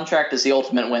Wentz's contract is the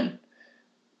ultimate win.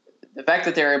 The fact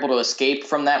that they're able to escape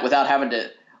from that without having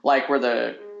to, where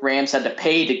the Rams had to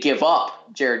pay to give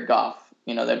up Jared Goff,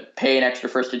 they pay an extra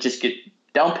first to just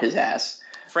dump his ass.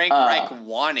 Frank Reich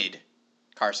wanted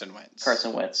Carson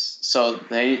Wentz. So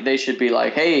they should be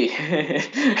like, hey,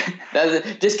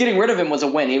 just getting rid of him was a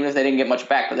win, even if they didn't get much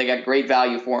back, but they got great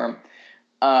value for him.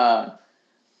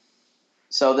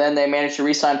 So then they managed to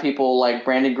re-sign people like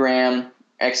Brandon Graham.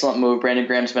 Excellent move. Brandon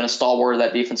Graham's been a stalwart of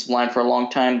that defensive line for a long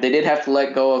time. They did have to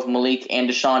let go of Malik and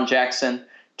Deshaun Jackson,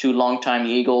 2 longtime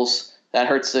Eagles. That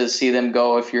hurts to see them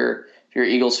go if you're an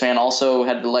Eagles fan. Also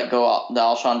had to let go of the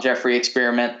Alshon Jeffrey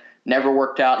experiment. Never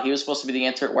worked out. He was supposed to be the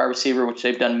answer at wide receiver, which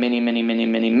they've done many, many, many,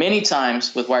 many, many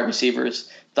times with wide receivers.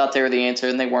 Thought they were the answer,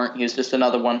 and they weren't. He was just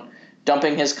another one.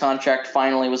 Dumping his contract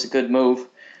finally was a good move.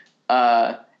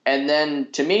 And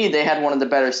then, to me, they had one of the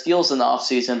better steals in the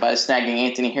offseason by snagging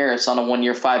Anthony Harris on a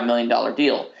 1-year, $5 million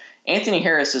deal. Anthony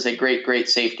Harris is a great, great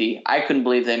safety. I couldn't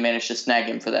believe they managed to snag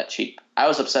him for that cheap. I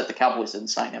was upset the Cowboys didn't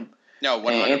sign him. No,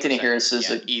 100%. Anthony Harris is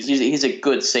he's a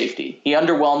good safety. He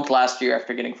underwhelmed last year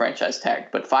after getting franchise tagged,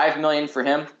 but $5 million for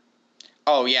him.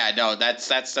 Oh yeah, no,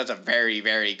 that's a very,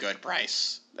 very good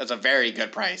price. That's a very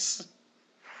good price.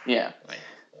 Yeah,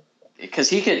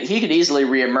 because he could easily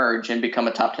reemerge and become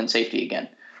a top 10 safety again.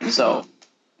 So,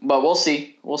 but we'll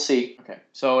see. Okay.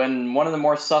 So in one of the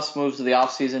more sus moves of the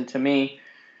offseason to me,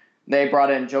 they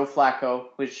brought in Joe Flacco,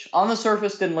 which on the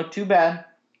surface didn't look too bad,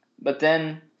 but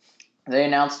then they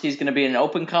announced he's going to be in an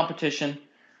open competition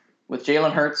with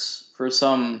Jalen Hurts for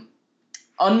some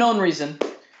unknown reason,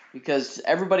 because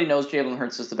everybody knows Jalen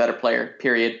Hurts is the better player,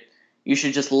 period. You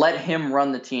should just let him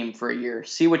run the team for a year.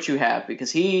 See what you have,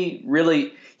 because he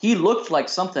looked like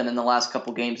something in the last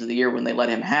couple games of the year when they let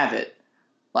him have it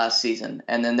last season.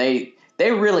 And then they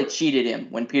really cheated him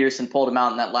when Peterson pulled him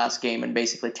out in that last game and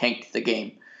basically tanked the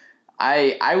game.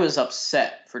 I was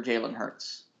upset for Jalen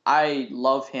Hurts. I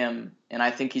love him, and I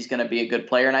think he's going to be a good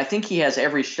player, and I think he has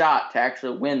every shot to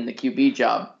actually win the QB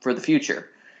job for the future.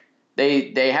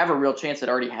 They have a real chance at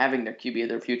already having their QB of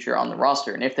their future on the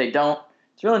roster, and if they don't,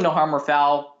 it's really no harm or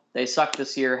foul. They suck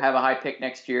this year, have a high pick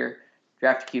next year,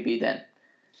 draft a QB then.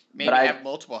 Maybe have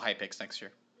multiple high picks next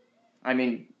year.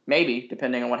 Maybe,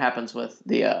 depending on what happens with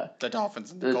the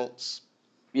Dolphins and the Colts.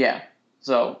 Yeah.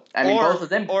 So, both of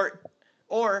them.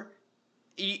 Or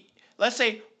let's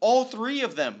say all 3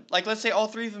 of them. Let's say all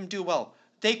 3 of them do well.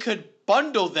 They could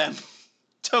bundle them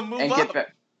to move and up. Get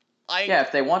back.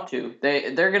 If they want to,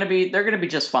 they're gonna be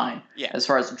just fine. Yeah. As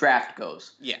far as the draft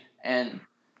goes. Yeah. And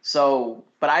So,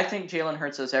 but I think Jalen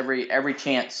Hurts has every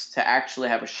chance to actually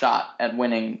have a shot at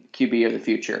winning QB of the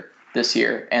future this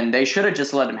year, and they should have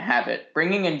just let him have it.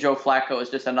 Bringing in Joe Flacco is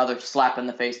just another slap in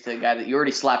the face to the guy that you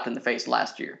already slapped in the face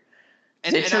last year.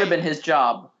 It should have been his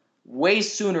job way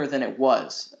sooner than it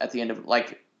was at the end of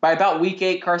by about week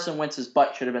 8, Carson Wentz's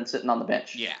butt should have been sitting on the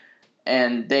bench. Yeah.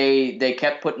 And they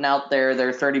kept putting out their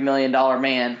 $30 million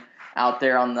man out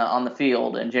there on the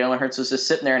field, and Jalen Hurts was just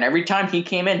sitting there, and every time he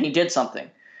came in, he did something.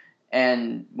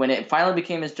 And when it finally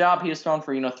became his job, he was throwing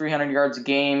for 300 yards a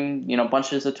game,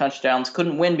 bunches of touchdowns.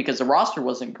 Couldn't win because the roster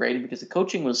wasn't great and because the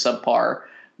coaching was subpar,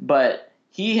 but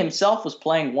he himself was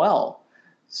playing well.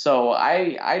 So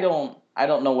I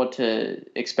don't know what to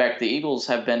expect. The Eagles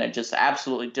have been a just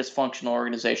absolutely dysfunctional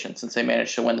organization since they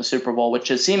managed to win the Super Bowl, which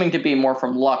is seeming to be more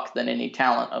from luck than any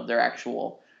talent of their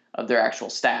actual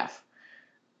staff.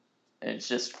 It's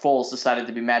just Foles decided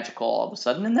to be magical all of a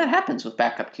sudden, and that happens with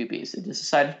backup QBs. They just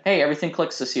decide, hey, everything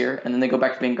clicks this year, and then they go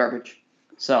back to being garbage.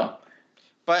 So,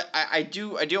 but I do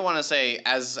want to say,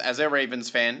 as a Ravens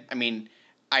fan, I mean,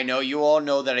 I know you all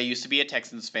know that I used to be a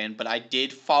Texans fan, but I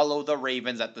did follow the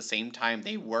Ravens at the same time.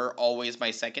 They were always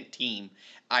my second team.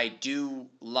 I do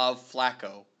love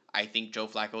Flacco. I think Joe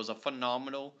Flacco is a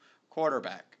phenomenal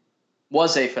quarterback.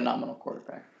 Was a phenomenal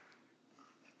quarterback.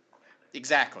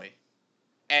 Exactly.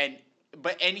 And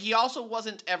he also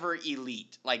wasn't ever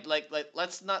elite. Like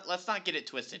let's not get it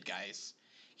twisted, guys.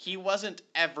 He wasn't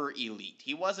ever elite.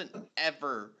 He wasn't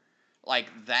ever like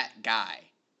that guy.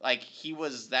 Like he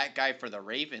was that guy for the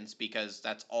Ravens because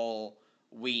that's all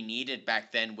we needed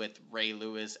back then with Ray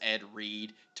Lewis, Ed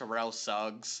Reed, Terrell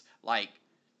Suggs, like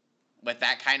with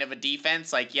that kind of a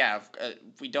defense,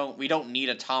 we don't need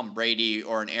a Tom Brady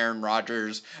or an Aaron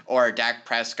Rodgers or a Dak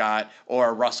Prescott or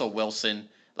a Russell Wilson.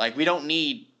 Like we don't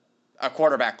need a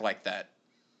quarterback like that.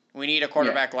 We need a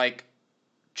quarterback like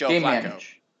Joe game Flacco.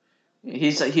 Manage.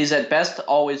 He's at best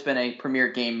always been a premier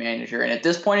game manager, and at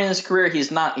this point in his career,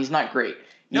 he's not great.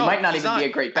 He might not even be a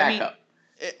great backup.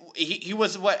 I mean, he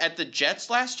was at the Jets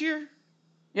last year?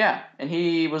 Yeah, and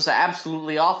he was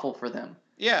absolutely awful for them.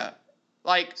 Yeah.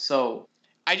 So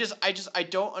I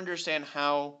don't understand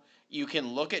how you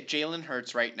can look at Jalen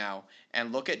Hurts right now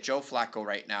and look at Joe Flacco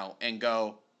right now and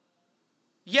go,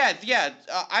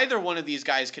 either one of these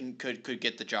guys could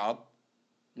get the job.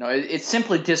 No, it's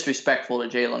simply disrespectful to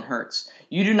Jalen Hurts.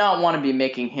 You do not want to be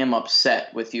making him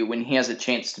upset with you when he has a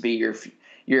chance to be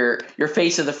your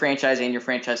face of the franchise and your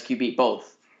franchise QB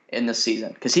both in this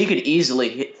season, because he could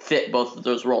easily fit both of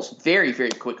those roles very, very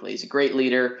quickly. He's a great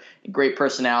leader, a great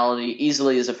personality,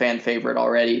 easily is a fan favorite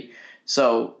already.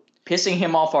 So pissing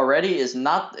him off already is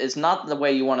not the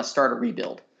way you want to start a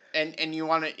rebuild. And you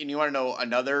want to know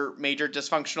another major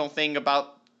dysfunctional thing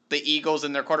about the Eagles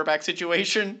and their quarterback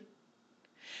situation?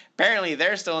 Apparently,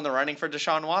 they're still in the running for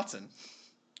Deshaun Watson.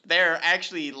 They're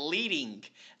actually leading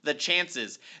the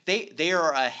chances. They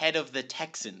are ahead of the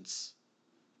Texans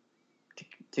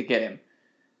to get him.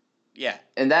 Yeah.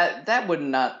 And that would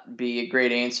not be a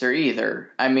great answer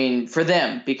either. I mean, for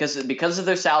them, because of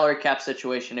their salary cap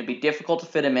situation, it'd be difficult to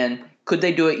fit him in. Could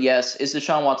they do it? Yes. Is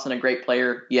Deshaun Watson a great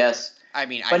player? Yes. I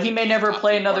mean, but he may never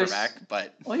play another quarterback.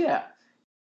 But well, yeah.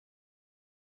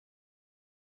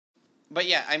 But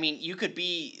yeah, I mean, you could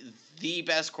be the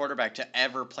best quarterback to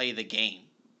ever play the game,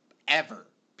 ever.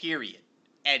 Period.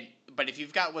 But if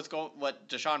you've got what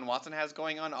Deshaun Watson has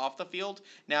going on off the field,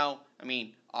 now, I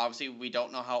mean, obviously we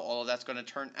don't know how all of that's going to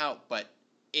turn out, but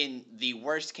in the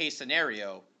worst case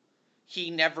scenario,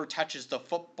 he never touches the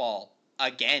football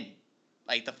again.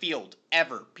 Like the field,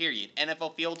 ever, period.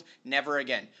 NFL field, never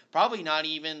again. Probably not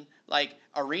even like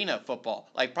arena football.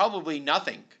 Like probably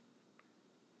nothing.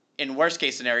 In worst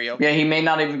case scenario. Yeah, he may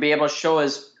not even be able to show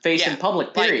his face in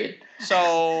public, period.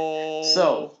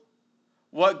 So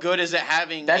what good is it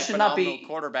having that a should phenomenal not be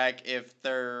quarterback if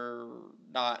they're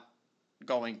not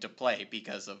going to play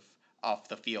because of off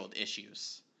the field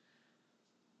issues?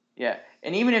 Yeah,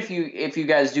 and even if you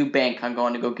guys do bank on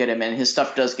going to go get him and his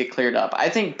stuff does get cleared up, I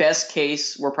think best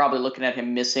case we're probably looking at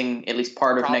him missing at least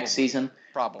part of next season.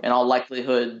 Probably. In all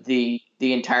likelihood, the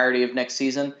entirety of next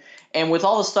season. And with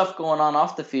all the stuff going on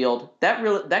off the field,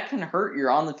 that can hurt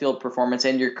your on the field performance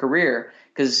and your career,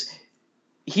 because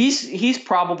he's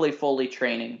probably fully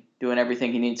training, doing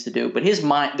everything he needs to do, but his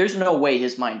mind, there's no way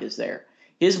his mind is there.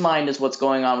 His mind is what's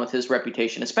going on with his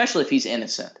reputation, especially if he's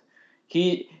innocent.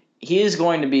 He is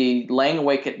going to be laying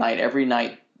awake at night every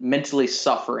night, mentally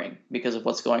suffering because of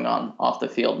what's going on off the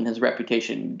field and his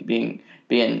reputation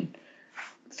being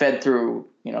fed through,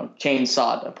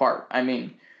 chainsawed apart. I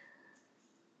mean,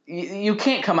 you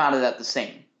can't come out of that the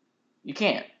same. You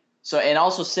can't. So, and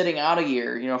also sitting out a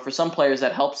year, for some players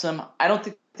that helps them. I don't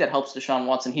think that helps Deshaun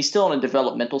Watson. He's still in a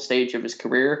developmental stage of his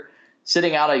career.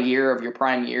 Sitting out a year of your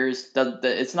prime years,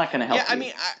 it's not going to help you. Yeah, I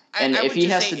mean, And I if would he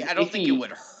just has say to, I don't think it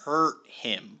would hurt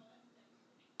him,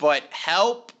 but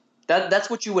help. that's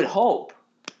what you would hope.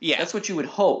 Yeah, That's what you would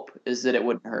hope, is that it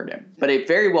wouldn't hurt him. But it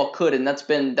very well could, and that's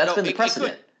been the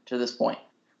precedent to this point.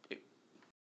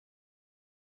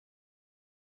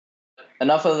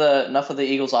 Enough of the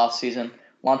Eagles offseason.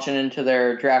 Launching into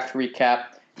their draft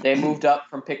recap. They moved up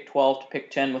from pick 12 to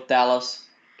pick 10 with Dallas.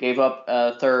 Gave up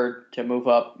a third to move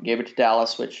up. Gave it to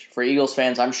Dallas, which for Eagles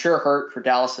fans, I'm sure hurt. For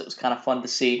Dallas, it was kind of fun to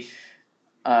see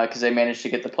because they managed to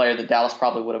get the player that Dallas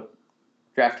probably would have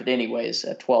drafted anyways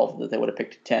at 12 that they would have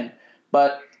picked at 10.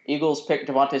 But Eagles picked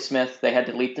Devontae Smith. They had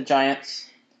to leap the Giants.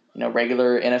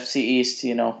 Regular NFC East,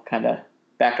 kind of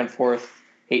back and forth,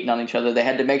 hating on each other. They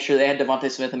had to make sure they had Devontae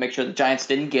Smith and make sure the Giants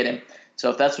didn't get him. So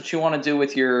if that's what you want to do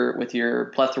with your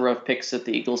plethora of picks that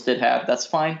the Eagles did have, that's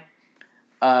fine.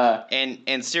 And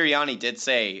Sirianni did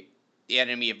say, "The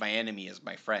enemy of my enemy is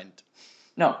my friend."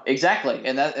 No, exactly,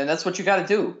 and that's what you got to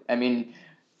do. I mean,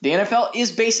 the NFL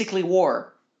is basically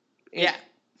war. Yeah,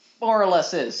 more or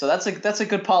less is. So that's a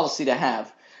good policy to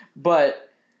have. But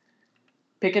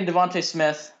picking Devontae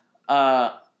Smith,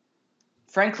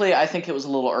 frankly, I think it was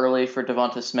a little early for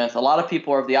Devontae Smith. A lot of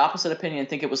people are of the opposite opinion and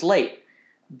think it was late.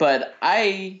 But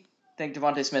I think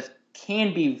Devontae Smith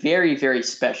can be very, very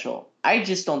special. I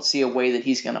just don't see a way that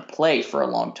he's going to play for a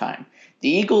long time. The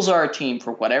Eagles are a team,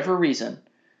 for whatever reason.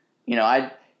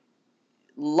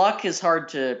 Luck is hard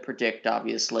to predict,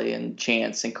 obviously, and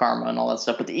chance and karma and all that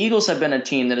stuff. But the Eagles have been a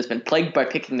team that has been plagued by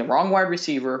picking the wrong wide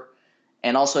receiver,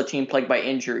 and also a team plagued by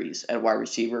injuries at wide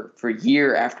receiver for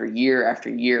year after year after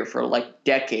year for like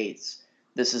decades.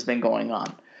 This has been going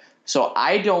on. So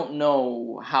I don't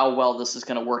know how well this is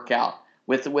going to work out.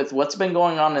 With what's been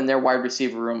going on in their wide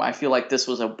receiver room, I feel like this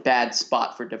was a bad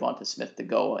spot for Devonta Smith to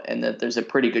go, and that there's a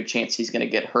pretty good chance he's going to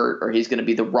get hurt or he's going to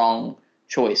be the wrong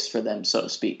choice for them, so to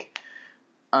speak.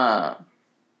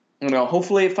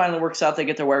 Hopefully it finally works out. They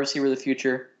get their wide receiver of the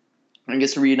future and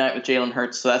gets to reunite with Jalen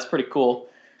Hurts, so that's pretty cool.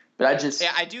 But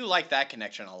I do like that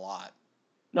connection a lot.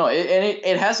 No,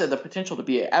 it has the potential to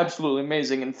be absolutely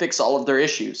amazing and fix all of their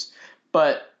issues,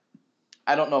 but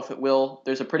I don't know if it will.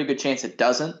 There's a pretty good chance it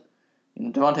doesn't.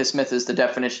 Devontae Smith is the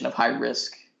definition of high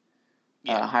risk,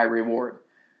 high reward.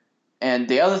 And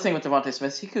the other thing with Devontae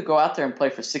Smith, he could go out there and play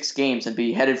for 6 games and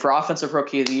be headed for Offensive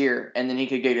Rookie of the Year, and then he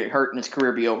could get hurt and his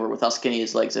career be over with how skinny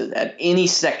his legs is. At any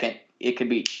second, it could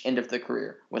be end of the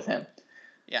career with him.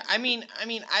 Yeah, I mean,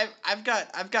 I've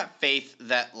got faith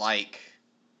that like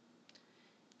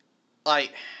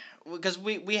because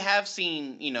we have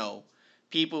seen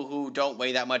people who don't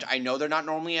weigh that much. I know they're not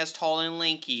normally as tall and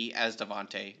lanky as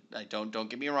Devontae. Don't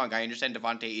get me wrong. I understand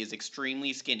Devontae is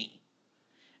extremely skinny.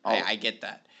 Oh. I get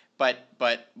that. But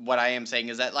what I am saying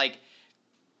is that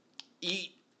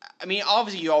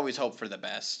obviously you always hope for the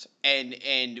best.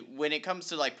 And when it comes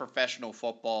to professional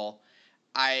football,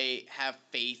 I have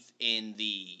faith in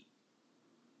the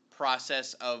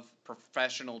process of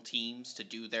professional teams to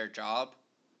do their job.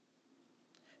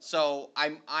 So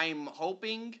I'm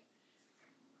hoping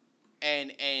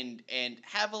and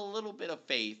have a little bit of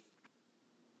faith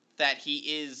that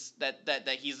he's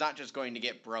not just going to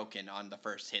get broken on the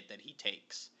first hit that he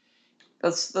takes.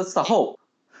 That's the hope.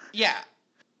 Yeah,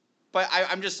 but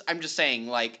I'm just saying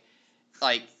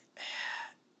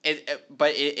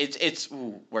it's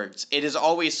words. It is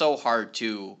always so hard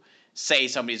to say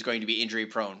somebody's going to be injury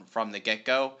prone from the get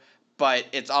go, but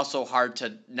it's also hard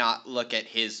to not look at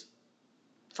his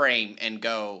frame and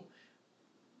go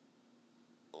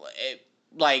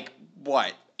not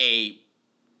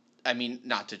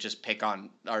to just pick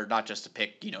on, or not just to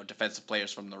pick, defensive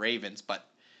players from the Ravens, but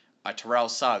a Terrell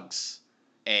Suggs,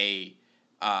 a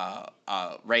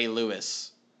Ray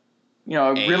Lewis.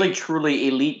 A really truly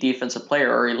elite defensive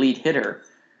player or elite hitter.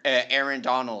 Aaron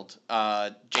Donald,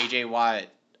 J.J. Watt,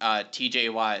 T.J.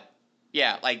 Watt.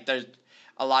 Yeah, there's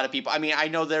a lot of people. I mean, I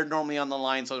know they're normally on the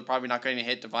line, so they're probably not going to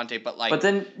hit Devontae, but But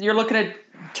then you're looking at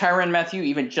Tyrann Mathieu,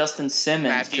 even Justin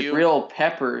Simmons, Jabril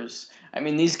Peppers. I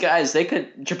mean, these guys,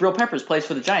 Jabril Peppers plays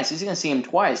for the Giants. He's going to see him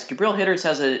twice. Jabril Hitters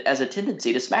has a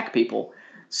tendency to smack people.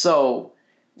 So,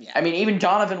 yeah. I mean, even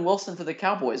Donovan Wilson for the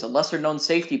Cowboys, a lesser-known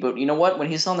safety, but you know what? When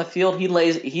he's on the field, he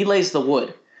lays the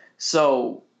wood.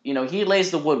 So, he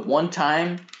lays the wood one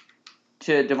time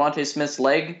to Devontae Smith's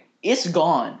leg, it's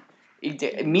gone.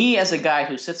 Me, as a guy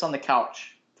who sits on the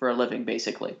couch for a living,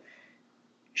 basically,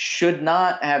 should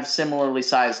not have similarly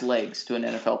sized legs to an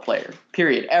NFL player,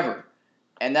 period, ever.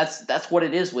 And that's what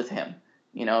it is with him,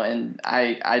 and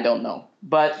I don't know.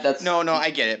 But that's... No,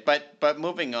 I get it. But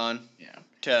moving on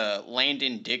to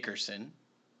Landon Dickerson.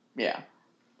 Yeah.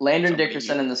 Landon Somebody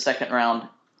Dickerson here. in the second round.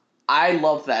 I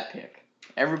love that pick.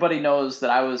 Everybody knows that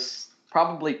I was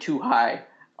probably too high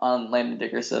on Landon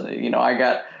Dickerson. You know, I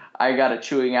got a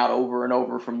chewing out over and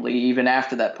over from Lee even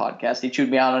after that podcast. He chewed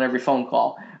me out on every phone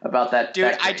call about that.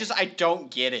 Dude, Grade. I don't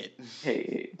get it.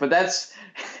 Hey, but that's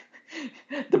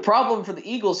the problem for the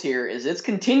Eagles here is it's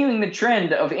continuing the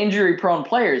trend of injury-prone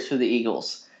players for the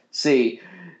Eagles. See,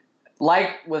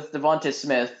 like with Devontae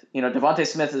Smith, Devontae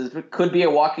Smith could be a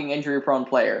walking injury-prone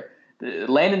player.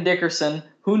 Landon Dickerson,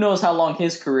 who knows how long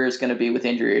his career is going to be with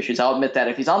injury issues. I'll admit that.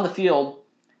 If he's on the field,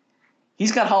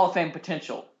 he's got Hall of Fame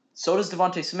potential. So does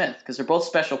Devontae Smith because they're both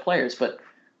special players. But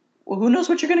who knows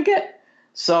what you're going to get?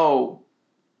 So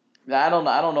I don't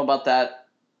know about that.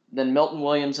 Then Milton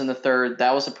Williams in the third.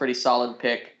 That was a pretty solid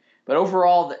pick. But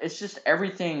overall, it's just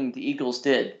everything the Eagles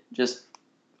did, just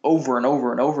over and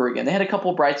over and over again. They had a couple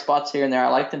of bright spots here and there. I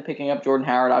liked them picking up Jordan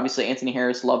Howard. Obviously, Anthony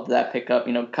Harris loved that pickup,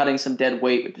 cutting some dead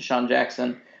weight with Deshaun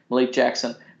Jackson, Malik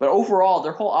Jackson. But overall,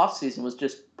 their whole offseason was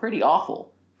just pretty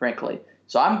awful, frankly.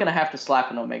 So I'm going to have to slap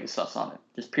an Omega Sus on it,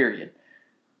 just period.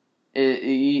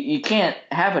 You can't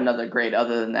have another grade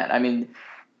other than that. I mean,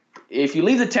 if you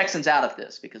leave the Texans out of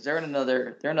this, because they're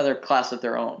another class of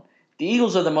their own, the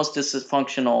Eagles are the most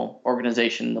dysfunctional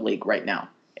organization in the league right now.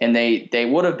 And they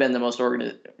would have been the most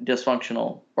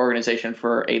dysfunctional organization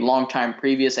for a long time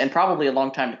previous and probably a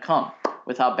long time to come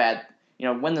with how bad,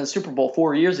 winning the Super Bowl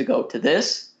 4 years ago to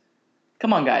this.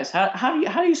 Come on, guys. How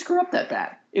do you screw up that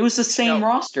bad? It was the same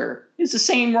roster. It's the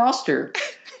same roster.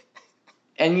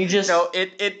 And you just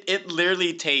it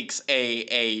literally takes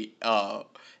a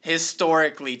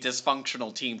historically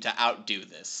dysfunctional team to outdo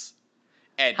this.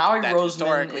 And Howie that Roseman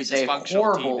historically is a dysfunctional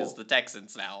horrible team is the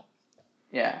Texans now.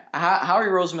 Yeah, Howie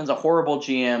Roseman's a horrible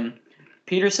GM.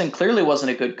 Peterson clearly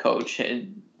wasn't a good coach.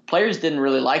 Players didn't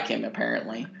really like him,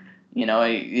 apparently.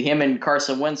 Him and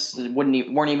Carson Wentz weren't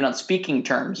even on speaking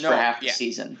terms for half the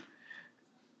season.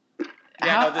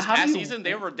 Yeah, this past season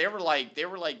they were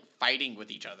like fighting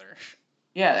with each other.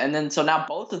 Yeah, and then so now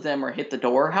both of them are hit the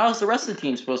door. How is the rest of the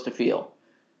team supposed to feel?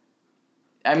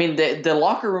 I mean, the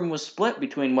locker room was split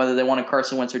between whether they wanted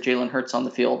Carson Wentz or Jalen Hurts on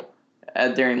the field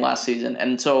during last season.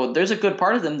 And so there's a good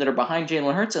part of them that are behind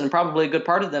Jalen Hurts and probably a good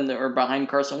part of them that are behind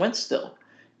Carson Wentz still.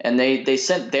 And they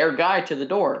sent their guy to the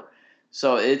door.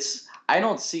 So I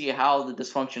don't see how the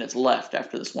dysfunction is left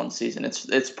after this one season.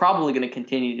 It's probably going to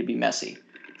continue to be messy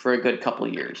for a good couple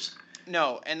of years.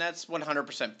 No, and that's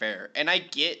 100% fair. And I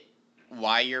get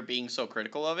why you're being so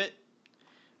critical of it.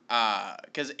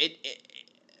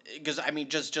 Because I mean,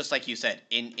 just like you said,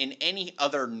 in any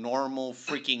other normal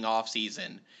freaking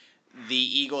offseason, the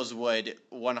Eagles would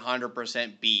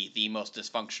 100% be the most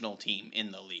dysfunctional team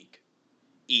in the league.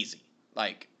 Easy.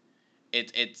 Like,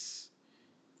 it's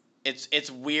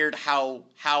weird how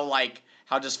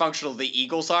dysfunctional the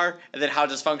Eagles are, and then how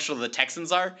dysfunctional the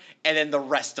Texans are, and then the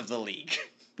rest of the league.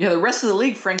 Yeah, the rest of the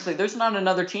league, frankly, there's not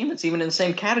another team that's even in the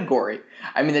same category.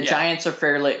 I mean, the Giants are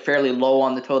fairly low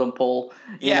on the totem pole,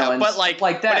 and but stuff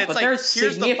like that. But they're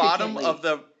significantly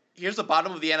here's the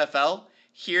bottom of the NFL.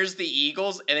 Here's the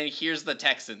Eagles, and then here's the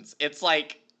Texans. It's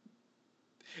like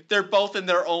they're both in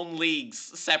their own leagues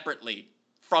separately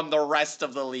from the rest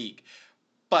of the league.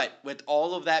 But with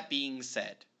all of that being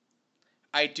said,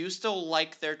 I do still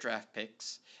like their draft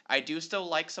picks. I do still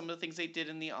like some of the things they did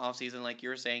in the offseason, like you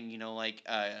were saying, oh my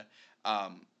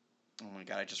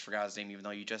god, I just forgot his name even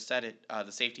though you just said it.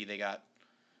 The safety they got.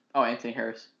 Oh, Anthony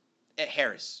Harris.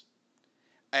 Harris.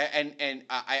 And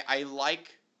I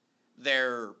like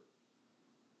their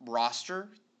roster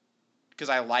because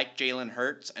I like Jalen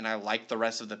Hurts and I like the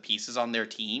rest of the pieces on their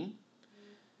team.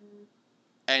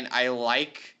 And I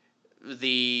like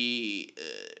the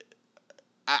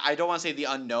I don't want to say the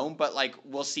unknown, but like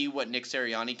we'll see what Nick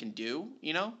Sirianni can do,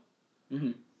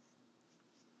 Mm-hmm.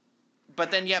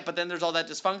 But then there's all that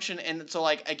dysfunction, and so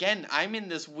like again, I'm in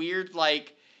this weird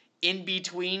like in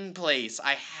between place.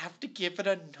 I have to give it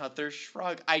another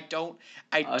shrug. I don't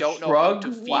know how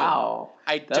to feel. Wow.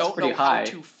 I don't know how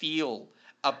to feel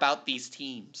about these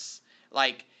teams.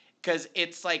 Like, because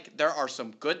it's like there are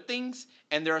some good things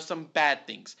and there are some bad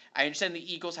things. I understand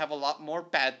the Eagles have a lot more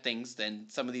bad things than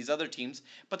some of these other teams,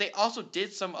 but they also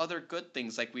did some other good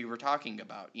things like we were talking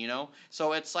about,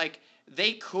 So it's like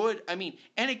they could, I mean,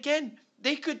 and again,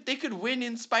 they could win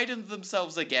in spite of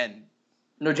themselves again.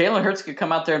 No, Jalen Hurts could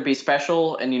come out there and be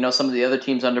special, and some of the other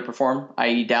teams underperform,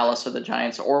 i.e. Dallas or the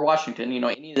Giants or Washington.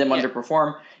 Any of them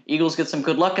underperform. Eagles get some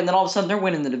good luck, and then all of a sudden they're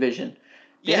winning the division.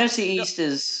 The NFC East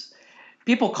is –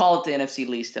 people call it the NFC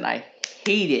least, and I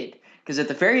hate it because at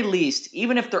the very least,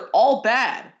 even if they're all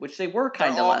bad, which they were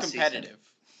kind of last season.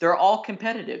 they're all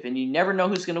competitive, and you never know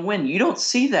who's going to win. You don't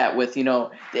see that with, the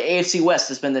AFC West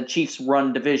has been the Chiefs'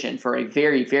 run division for a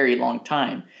very, very long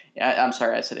time. I'm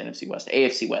sorry, I said NFC West,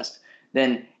 AFC West.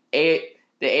 Then the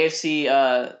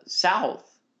AFC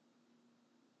South,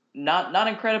 not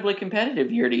incredibly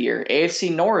competitive year to year. AFC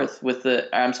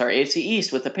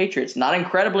East with the Patriots, not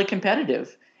incredibly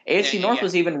competitive. AFC North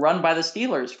was even run by the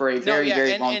Steelers for a very,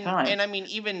 very long time. And I mean,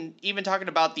 even talking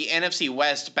about the NFC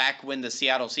West back when the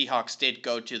Seattle Seahawks did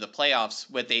go to the playoffs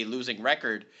with a losing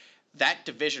record, that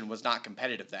division was not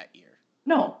competitive that year.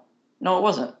 No, it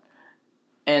wasn't.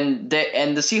 And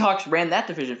the Seahawks ran that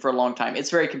division for a long time. It's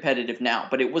very competitive now,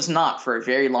 but it was not for a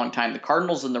very long time. The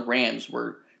Cardinals and the Rams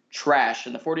were trash,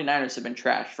 and the 49ers have been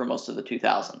trash for most of the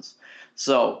 2000s.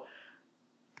 So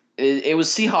it was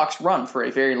Seahawks run for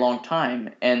a very long time,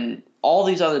 and all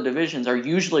these other divisions are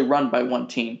usually run by one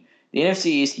team. The NFC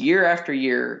East, year after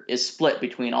year, is split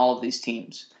between all of these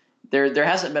teams. There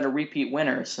hasn't been a repeat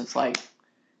winner since, 20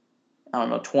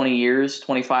 years,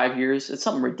 25 years. It's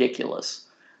something ridiculous.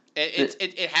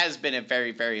 It has been a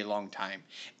very, very long time.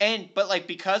 But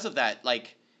because of that,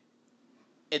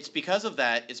 it's because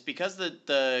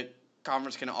the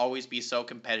conference can always be so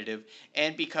competitive,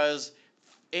 and because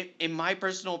in my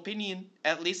personal opinion,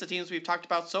 at least the teams we've talked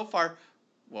about so far,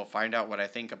 we'll find out what I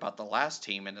think about the last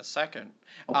team in a second.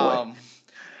 Oh boy.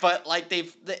 But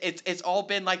it's all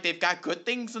been they've got good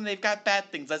things and they've got bad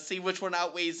things. Let's see which one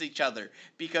outweighs each other,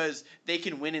 because they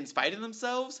can win in spite of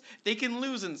themselves, they can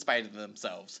lose in spite of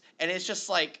themselves, and it's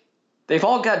just they've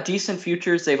all got decent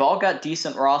futures. They've all got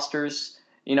decent rosters.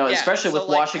 Especially with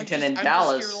Washington and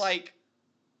Dallas.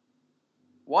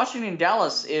 Washington and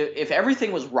Dallas, if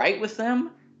everything was right with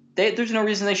them, there's no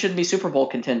reason they shouldn't be Super Bowl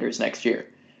contenders next year.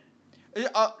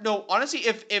 No, honestly,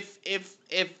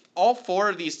 if all four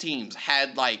of these teams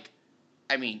had I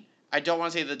don't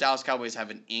want to say the Dallas Cowboys have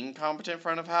an incompetent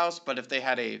front of house, but if they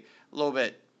had a little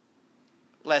bit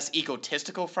less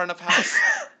egotistical front of house,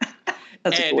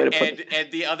 and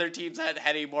the other teams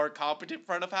had a more competent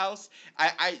front of house,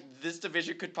 this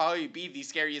division could probably be the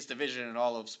scariest division in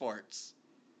all of sports.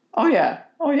 Oh yeah.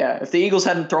 If the Eagles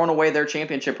hadn't thrown away their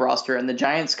championship roster and the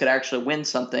Giants could actually win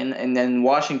something, and then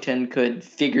Washington could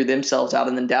figure themselves out,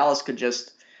 and then Dallas could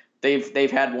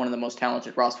they've had one of the most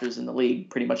talented rosters in the league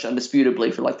pretty much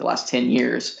undisputably for the last 10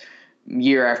 years,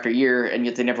 year after year, and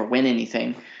yet they never win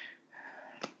anything.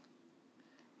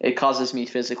 It causes me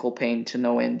physical pain to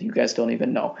no end. You guys don't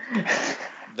even know.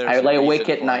 I lay awake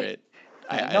at night.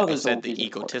 I said the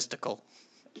egotistical.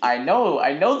 I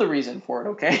know the reason for it,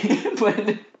 okay?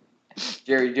 But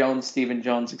Jerry Jones, Stephen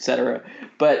Jones, etc.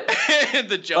 But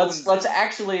the Jones. Let's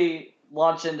actually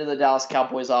launch into the Dallas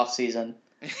Cowboys offseason.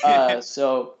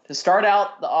 So to start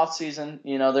out the offseason,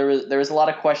 there was a lot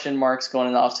of question marks going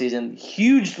in the offseason.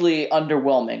 Hugely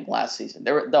underwhelming last season.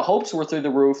 The hopes were through the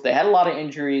roof. They had a lot of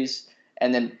injuries,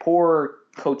 and then poor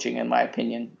coaching, in my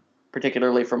opinion,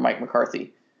 particularly from Mike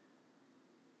McCarthy.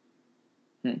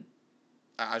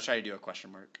 I was trying to do a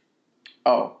question mark.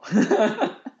 Oh.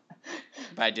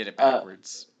 But I did it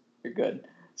backwards. You're good.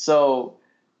 So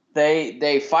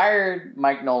they fired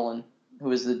Mike Nolan, who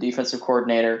was the defensive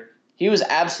coordinator. He was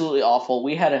absolutely awful.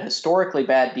 We had a historically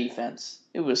bad defense.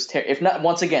 It was if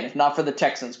not for the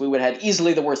Texans, we would have had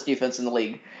easily the worst defense in the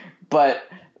league. But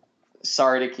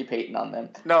sorry to keep hating on them.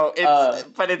 No,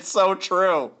 but it's so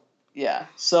true. Yeah.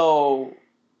 So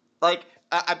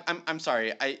I'm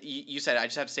sorry. You said it. I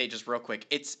just have to say it just real quick.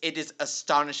 It is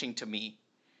astonishing to me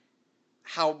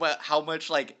how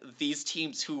much these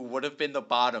teams who would have been the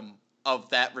bottom of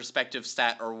that respective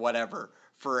stat or whatever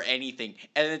for anything,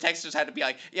 and then the Texans had to be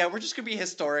yeah, we're just gonna be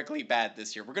historically bad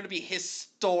this year. We're gonna be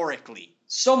historically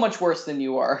so much worse than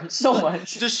you are. So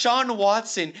much. Deshaun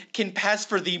Watson can pass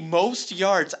for the most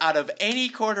yards out of any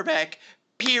quarterback,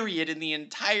 period, in the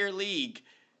entire league,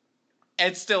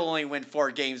 and still only win 4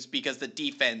 games because the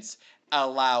defense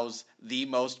allows the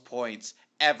most points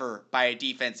ever by a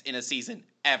defense in a season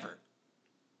ever.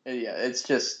 Yeah, it's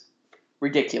just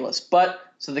ridiculous. But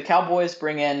so the Cowboys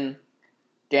bring in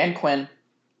Dan Quinn.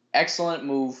 Excellent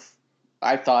move,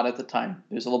 I thought at the time.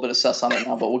 There's a little bit of sus on it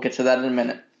now, but we'll get to that in a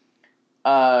minute.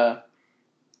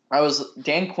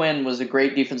 Dan Quinn was a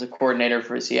great defensive coordinator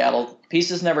for Seattle.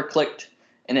 Pieces never clicked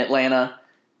in Atlanta,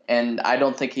 and I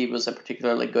don't think he was a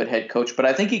particularly good head coach, but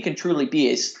I think he can truly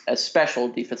be a special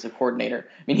defensive coordinator.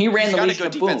 I mean, he's got a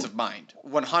good defensive mind,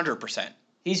 100%.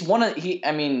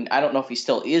 I don't know if he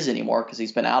still is anymore because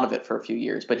he's been out of it for a few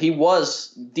years, but he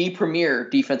was the premier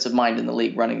defensive mind in the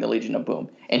league running the Legion of Boom.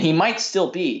 And he might still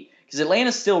be, because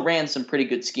Atlanta still ran some pretty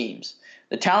good schemes.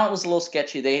 The talent was a little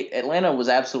sketchy. Atlanta was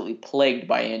absolutely plagued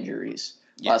by injuries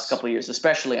last couple of years,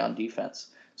 especially on defense.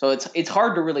 So it's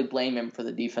hard to really blame him for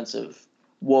the defensive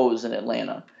woes in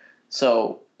Atlanta.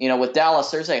 So, with Dallas,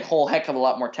 there's a whole heck of a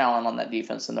lot more talent on that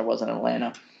defense than there was in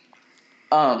Atlanta.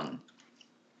 But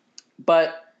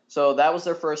so that was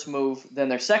their first move. Then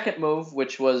their second move,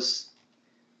 which was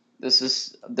this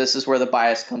is where the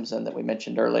bias comes in that we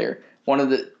mentioned earlier. One of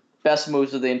the best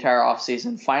moves of the entire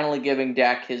offseason, finally giving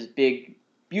Dak his big,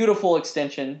 beautiful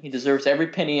extension. He deserves every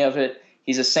penny of it.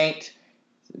 He's a saint.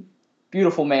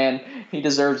 Beautiful man. He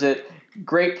deserves it.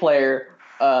 Great player.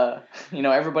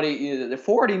 Everybody, the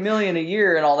 $40 million a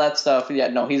year and all that stuff. Yeah,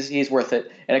 no, he's worth it.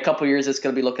 In a couple of years, it's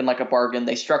going to be looking like a bargain.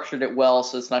 They structured it well,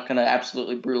 so it's not going to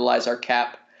absolutely brutalize our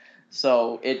cap.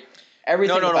 So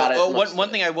everything about it. One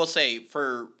thing I will say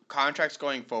for contracts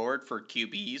going forward for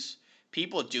QBs,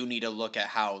 people do need to look at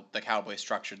how the Cowboys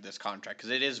structured this contract because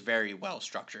it is very well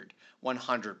structured,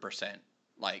 100%.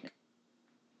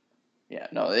 Yeah,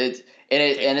 no, it's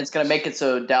going to make it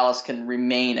so Dallas can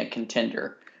remain a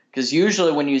contender. Because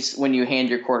usually when you hand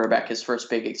your quarterback his first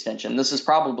big extension, this is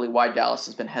probably why Dallas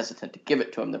has been hesitant to give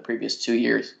it to him the previous 2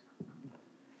 years.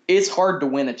 It's hard to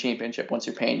win a championship once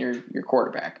you're paying your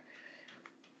quarterback.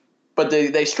 But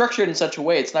they structure it in such a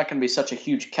way it's not going to be such a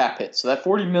huge cap hit. So that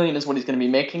 $40 million is what he's going to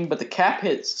be making, but the cap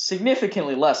hit's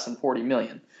significantly less than $40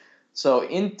 million. So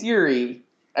in theory,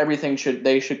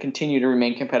 they should continue to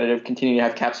remain competitive, continue to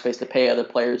have cap space to pay other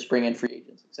players, bring in free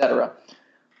agents, etc.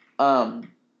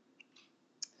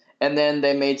 And then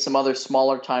they made some other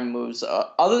smaller time moves,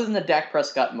 other than the Dak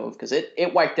Prescott move, because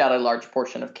it wiped out a large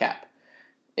portion of cap.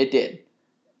 It did.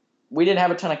 We didn't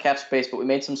have a ton of cap space, but we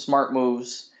made some smart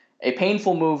moves. A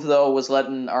painful move, though, was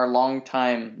letting our long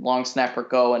snapper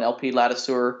go, and LP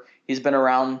Ladouceur. He's been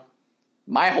around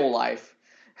my whole life,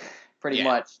 pretty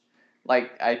much.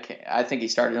 I think he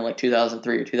started in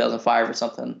 2003 or 2005 or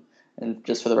something. And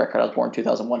just for the record, I was born in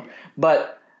 2001.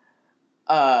 But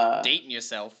dating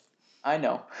yourself. I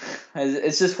know.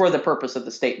 It's just for the purpose of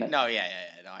the statement. No, yeah.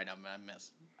 No, I know. I'm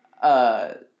messing.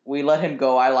 We let him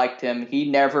go. I liked him. He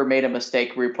never made a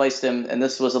mistake. We replaced him, and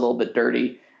this was a little bit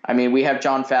dirty. I mean, we have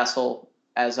John Fassel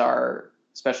as our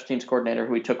special teams coordinator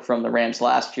who we took from the Rams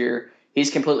last year.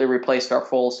 He's completely replaced our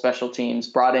full special teams,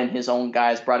 brought in his own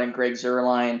guys, brought in Greg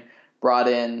Zuerlein, brought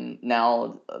in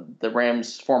now the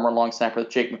Rams' former long snapper,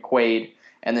 Jake McQuaid,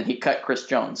 and then he cut Chris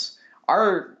Jones.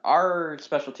 Our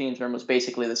special teams room was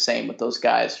basically the same with those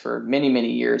guys for many,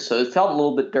 many years, so it felt a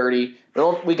little bit dirty.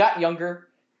 But we got younger,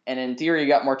 and in theory,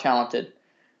 got more talented.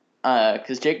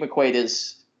 Because Jake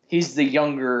McQuaid he's the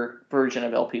younger version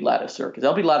of LP Ladouceur. Because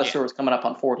LP Ladouceur was coming up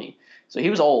on 40, so he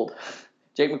was old.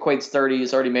 Jake McQuaid's 30.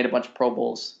 He's already made a bunch of Pro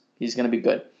Bowls. He's going to be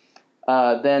good.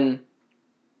 Then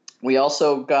we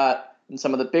also got in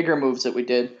some of the bigger moves that we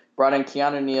did. Brought in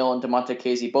Keanu Neal and DeMonte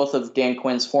Casey, both of Dan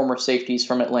Quinn's former safeties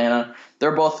from Atlanta.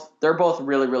 They're both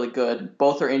really, really good.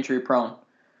 Both are injury prone.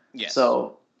 Yes.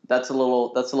 So that's a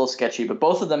little sketchy. But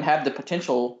both of them have the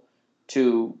potential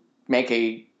to make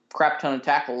a crap ton of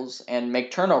tackles and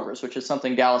make turnovers, which is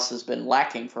something Dallas has been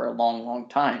lacking for a long, long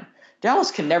time.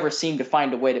 Dallas can never seem to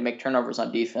find a way to make turnovers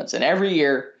on defense. And every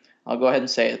year, I'll go ahead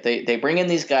and say it, they bring in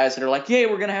these guys that are like, yay,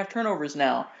 we're going to have turnovers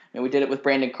now. And we did it with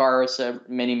Brandon Carr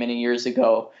many, many years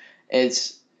ago. And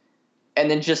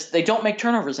then they don't make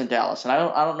turnovers in Dallas. And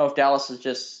I don't know if Dallas is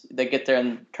just they get there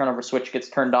and turnover switch gets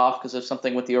turned off because of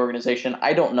something with the organization.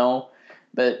 I don't know.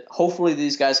 But hopefully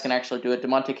these guys can actually do it.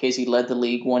 DeMonte Casey led the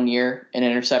league 1 year in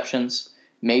interceptions.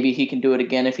 Maybe he can do it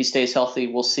again if he stays healthy.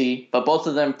 We'll see. But both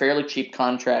of them fairly cheap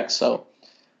contracts, so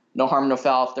no harm, no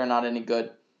foul if they're not any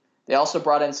good. They also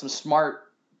brought in some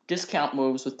smart discount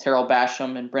moves with Terrell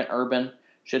Basham and Brent Urban.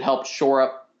 Should help shore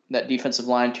up that defensive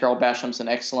line. Terrell Basham's an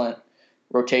excellent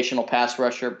rotational pass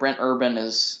rusher. Brent Urban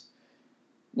is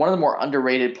one of the more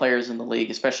underrated players in the league,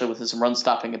 especially with his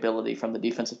run-stopping ability from the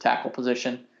defensive tackle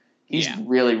position. He's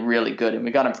really, really good, and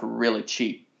we got him for really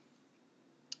cheap.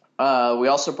 We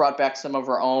also brought back some of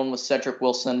our own with Cedric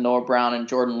Wilson, Noah Brown, and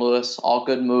Jordan Lewis. All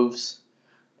good moves,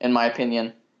 in my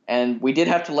opinion. And we did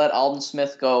have to let Aldon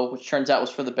Smith go, which turns out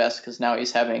was for the best because now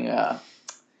he's having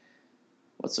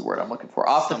what's the word I'm looking for?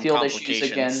 Off the field issues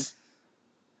again.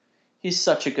 He's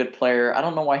such a good player. I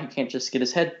don't know why he can't just get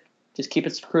his head, just keep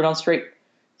it screwed on straight.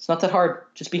 It's not that hard.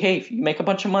 Just behave. You make a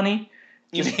bunch of money.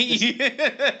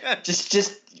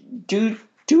 Just do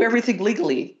everything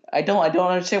legally. I don't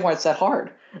understand why it's that hard.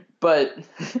 But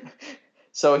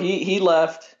so he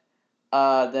left.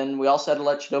 Then we also had to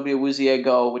let Chidobe Awuzie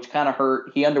go, which kind of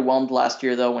hurt. He underwhelmed last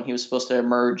year though when he was supposed to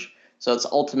emerge. So it's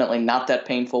ultimately not that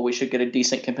painful. We should get a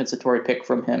decent compensatory pick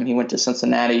from him. He went to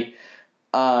Cincinnati.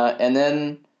 And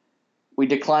then we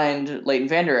declined Leighton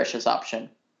Vander Esch's option,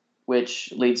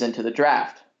 which leads into the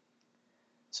draft.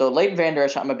 So Leighton Vander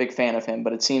Esch, I'm a big fan of him,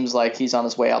 but it seems like he's on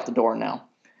his way out the door now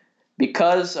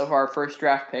because of our first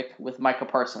draft pick with Micah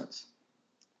Parsons.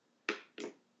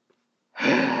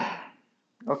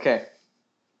 Okay,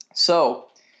 so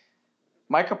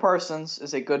Micah Parsons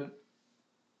is a good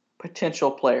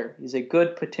potential player. He's a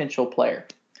good potential player.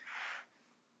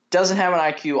 Doesn't have an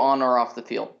IQ on or off the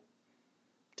field.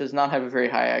 Does not have a very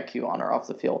high IQ on or off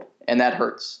the field, and that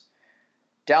hurts.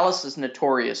 Dallas is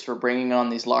notorious for bringing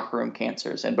on these locker room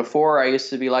cancers, and before I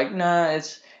used to be like, nah,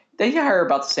 they hire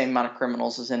about the same amount of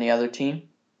criminals as any other team.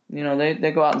 You know,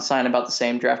 they go out and sign about the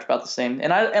same, draft about the same,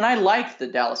 and I like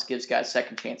that Dallas gives guys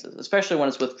second chances, especially when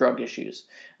it's with drug issues.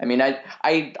 I mean,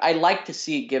 I like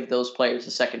to give those players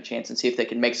a second chance and see if they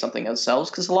can make something of themselves,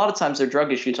 because a lot of times their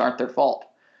drug issues aren't their fault.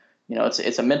 You know,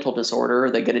 it's a mental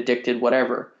disorder, they get addicted,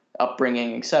 whatever,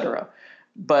 upbringing, etc.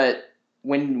 But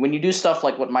when you do stuff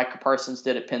like what Micah Parsons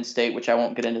did at Penn State, which I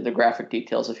won't get into the graphic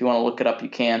details, if you want to look it up, you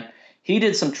can. He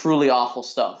did some truly awful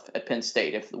stuff at Penn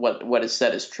State, if what is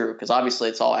said is true, because obviously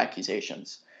it's all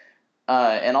accusations.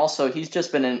 And also, he's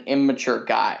just been an immature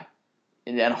guy,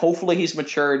 and hopefully he's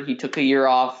matured. He took a year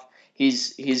off.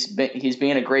 He's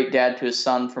being a great dad to his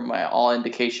son, from all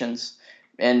indications.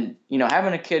 And you know,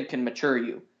 having a kid can mature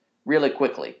you really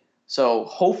quickly. So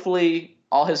hopefully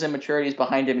all his immaturity is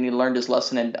behind him, and he learned his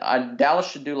lesson. And Dallas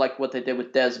should do like what they did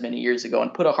with Dez many years ago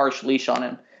and put a harsh leash on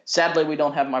him. Sadly, we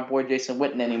don't have my boy Jason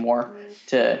Witten anymore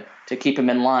to keep him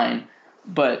in line.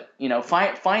 But you know,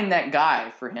 find that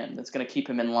guy for him that's going to keep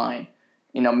him in line.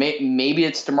 You know, maybe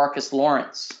it's DeMarcus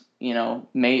Lawrence. You know,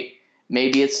 maybe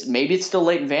it's still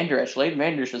Leighton Vander Esch. Leighton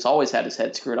Vander Esch has always had his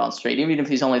head screwed on straight, even if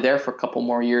he's only there for a couple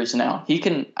more years now.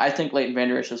 I think Leighton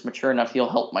Vander Esch is mature enough. He'll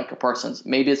help Micah Parsons.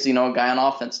 Maybe it's, you know, a guy on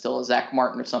offense still, a Zach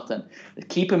Martin or something, to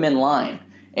keep him in line.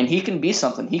 And he can be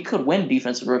something. He could win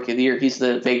Defensive Rookie of the Year. He's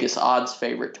the Vegas odds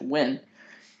favorite to win.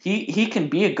 He can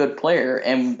be a good player,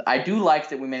 and I do like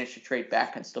that we managed to trade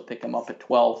back and still pick him up at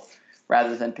 12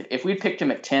 rather than – if we picked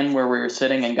him at 10 where we were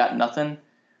sitting and got nothing,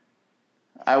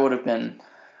 I would have been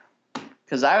 –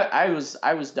 because I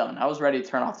was done. I was ready to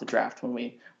turn off the draft when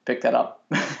we picked that up.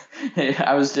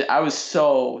 I was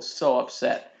so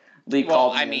upset. Lee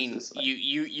called me. I mean,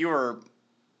 you were –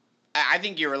 I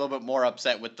think you were a little bit more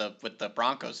upset with the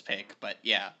Broncos pick, but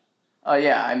yeah. Oh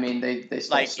yeah, I mean they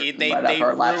stole like they right after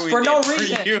our laps for no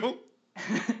reason. For you.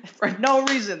 For no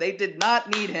reason, they did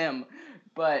not need him,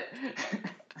 but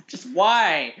just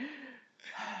why?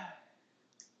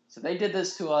 So they did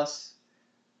this to us.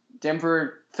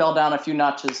 Denver fell down a few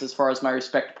notches as far as my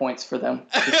respect points for them.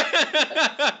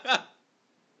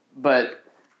 But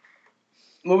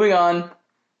moving on,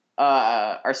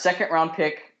 our second round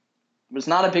pick. Was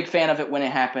not a big fan of it when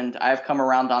it happened. I've come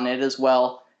around on it as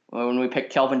well. When we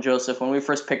picked Kelvin Joseph, when we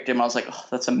first picked him, I was like, oh,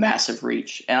 that's a massive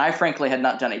reach. And I frankly had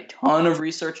not done a ton of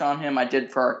research on him. I did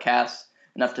for our cast,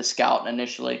 enough to scout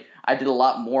initially. I did a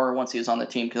lot more once he was on the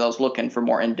team because I was looking for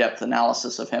more in-depth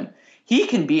analysis of him. He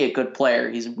can be a good player.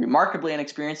 He's remarkably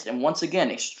inexperienced and, once again,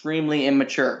 extremely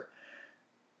immature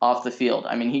off the field.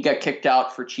 I mean, he got kicked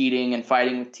out for cheating and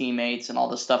fighting with teammates and all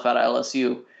this stuff out of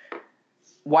LSU.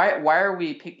 Why are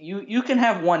we pick you can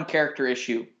have one character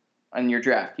issue on your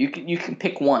draft. You can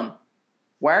pick one.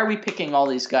 Why are we picking all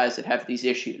these guys that have these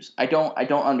issues? I don't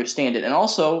understand it. And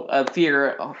also,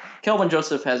 Kelvin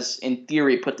Joseph has in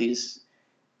theory put these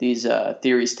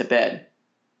theories to bed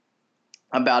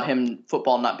about him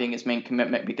football not being his main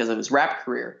commitment because of his rap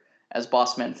career as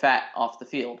Bossman Fat off the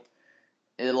field.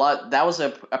 That was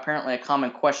apparently a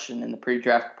common question in the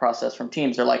pre-draft process from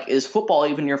teams. They're like, is football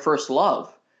even your first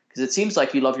love? Because it seems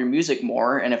like you love your music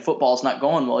more, and if football's not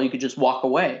going well, you could just walk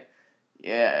away.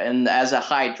 Yeah, and as a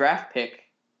high draft pick,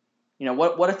 you know,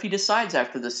 what if he decides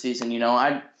after this season, you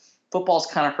know, football's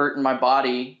kind of hurting my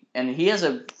body, and he has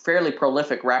a fairly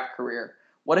prolific rap career.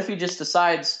 What if he just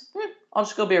decides, I'll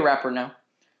just go be a rapper now?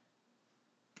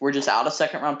 We're just out a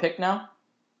second-round pick now,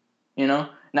 you know?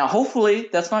 Now, hopefully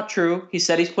that's not true. He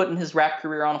said he's putting his rap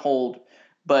career on hold,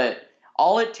 but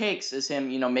all it takes is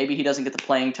him, you know, maybe he doesn't get the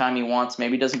playing time he wants.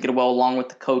 Maybe he doesn't get well along with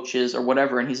the coaches or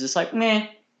whatever. And he's just like,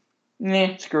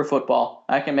 screw football.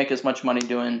 I can make as much money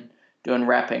doing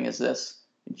rapping as this.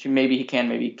 Maybe he can,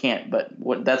 maybe he can't. But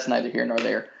that's neither here nor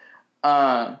there.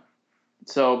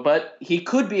 But he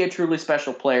could be a truly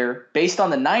special player. Based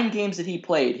on the 9 games that he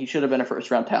played, he should have been a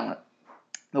first-round talent.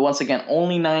 But once again,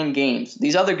 only 9 games.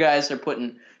 These other guys are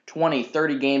putting 20,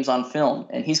 30 games on film,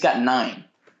 and he's got 9.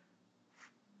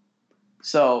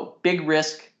 So, big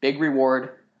risk, big reward.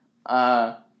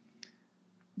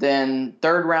 Then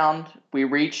third round, we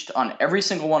reached on every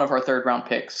single one of our third-round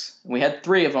picks. We had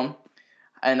 3 of them,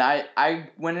 and I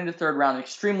went into third round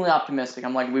extremely optimistic.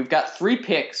 I'm like, we've got 3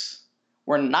 picks.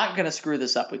 We're not going to screw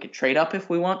this up. We can trade up if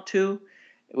we want to.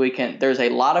 There's a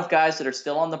lot of guys that are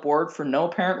still on the board for no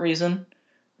apparent reason.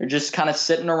 They're just kind of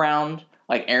sitting around,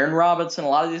 like Aaron Robinson, a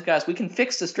lot of these guys. We can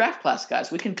fix this draft class,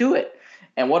 guys. We can do it.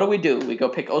 And what do? We go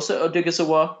pick Osa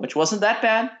Odigizua, which wasn't that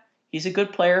bad. He's a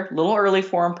good player. A little early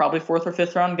for him, probably 4th or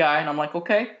 5th round guy. And I'm like,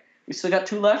 okay, we still got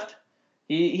 2 left.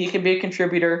 He can be a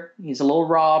contributor. He's a little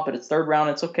raw, but it's 3rd round.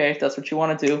 It's okay if that's what you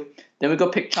want to do. Then we go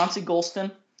pick Chauncey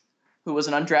Golston, who was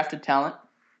an undrafted talent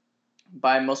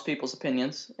by most people's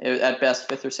opinions, at best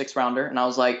 5th or 6th rounder. And I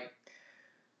was like,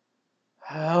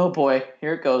 oh boy,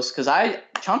 here it goes. Because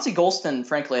Chauncey Golston,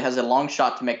 frankly, has a long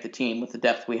shot to make the team with the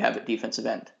depth we have at defensive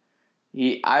end.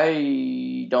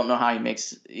 I don't know how he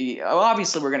makes.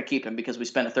 Obviously, we're going to keep him because we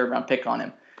spent a 3rd round pick on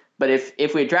him. But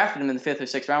if we had drafted him in the 5th or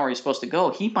 6th round where he's supposed to go,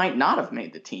 he might not have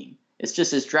made the team. It's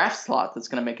just his draft slot that's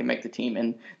going to make him make the team.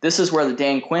 And this is where the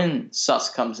Dan Quinn sus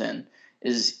comes in.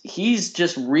 Is he's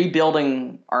just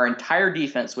rebuilding our entire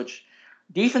defense, which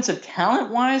defensive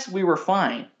talent-wise, we were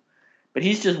fine. But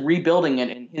he's just rebuilding it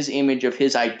in his image of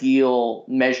his ideal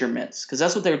measurements. Because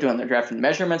that's what they're doing. They're drafting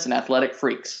measurements and athletic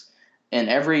freaks in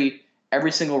every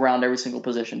single round, every single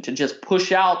position, to just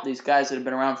push out these guys that have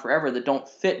been around forever that don't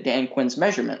fit Dan Quinn's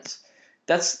measurements.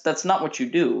 That's not what you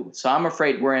do. So I'm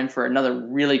afraid we're in for another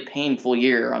really painful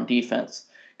year on defense,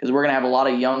 because we're going to have a lot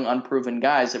of young, unproven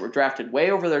guys that were drafted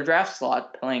way over their draft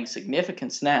slot playing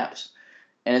significant snaps.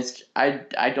 And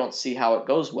I don't see how it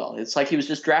goes well. It's like he was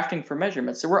just drafting for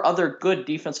measurements. There were other good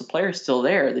defensive players still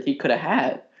there that he could have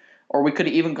had. Or we could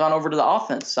have even gone over to the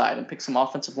offense side and picked some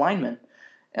offensive linemen.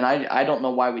 And I don't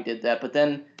know why we did that. But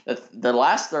then the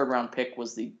last 3rd round pick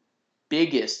was the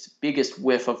biggest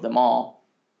whiff of them all,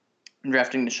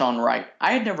 drafting Deshaun Wright.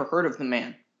 I had never heard of the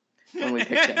man when we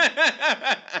picked him.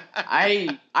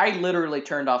 I literally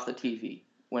turned off the TV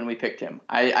when we picked him.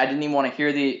 I didn't even want to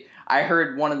hear I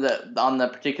heard on the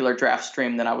particular draft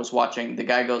stream that I was watching, the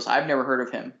guy goes, I've never heard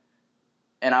of him.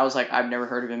 And I was like, I've never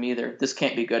heard of him either. This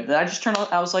can't be good. Then I just turned on,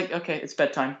 I was like, okay, it's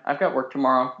bedtime. I've got work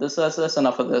tomorrow. That's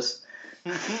enough of this.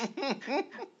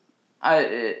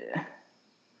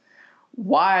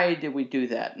 Why did we do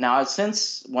that? Now,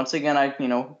 since, once again,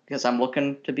 because I'm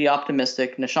looking to be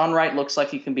optimistic, Deshaun Wright looks like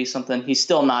he can be something. He's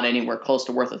still not anywhere close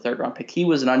to worth a 3rd round pick. He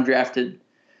was an undrafted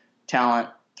talent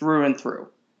through and through.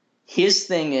 His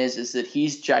thing is that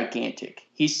he's gigantic.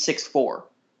 He's 6'4".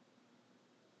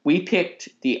 We picked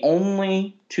the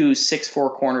only 2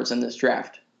 6'4" corners in this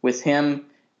draft, with him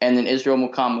and then Israel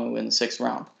Mukamu in the 6th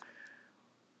round.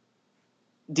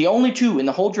 The only 2 in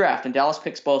the whole draft, and Dallas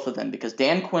picks both of them because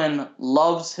Dan Quinn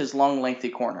loves his long, lengthy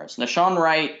corners. Deshaun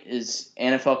Wright is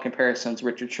NFL comparisons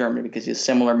Richard Sherman because he has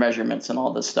similar measurements and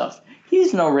all this stuff.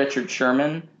 He's no Richard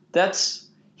Sherman.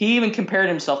 He even compared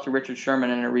himself to Richard Sherman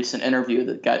in a recent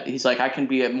interview. He's like, I can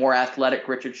be a more athletic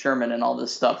Richard Sherman and all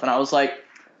this stuff. And I was like,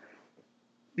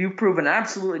 you've proven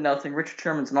absolutely nothing. Richard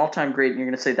Sherman's an all-time great, and you're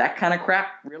going to say that kind of crap?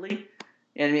 Really?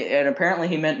 And apparently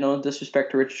he meant no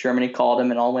disrespect to Richard Sherman. He called him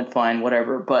and all went fine,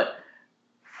 whatever. But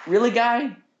really,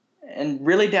 guy? And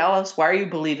really, Dallas? Why are you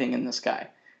believing in this guy?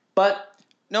 But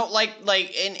no,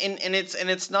 and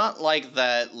it's not like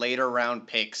that later round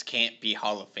picks can't be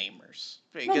Hall of Famers.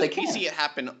 Because we see it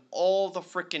happen all the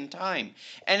freaking time.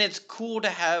 And it's cool to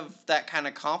have that kind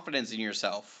of confidence in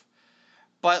yourself.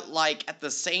 But at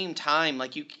the same time,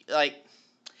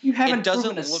 you haven't it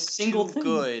doesn't look too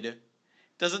good.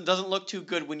 Doesn't look too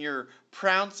good when you're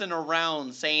trouncing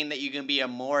around saying that you can be a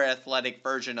more athletic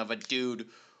version of a dude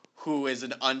who is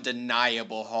an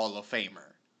undeniable Hall of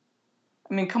Famer.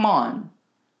 I mean, come on.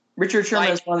 Richard Sherman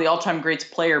is one of the all-time greats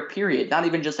player, period. Not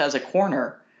even just as a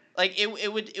corner.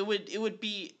 It would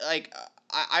be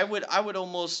I would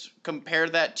almost compare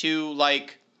that to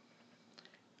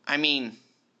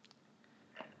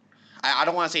I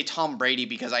don't want to say Tom Brady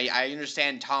because I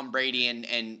understand Tom Brady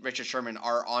and Richard Sherman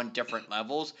are on different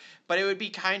levels, but it would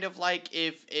be kind of like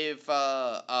if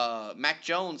Mac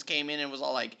Jones came in and was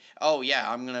all like, oh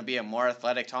yeah, I'm gonna be a more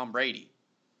athletic Tom Brady.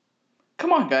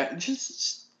 Come on, guy,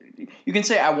 you can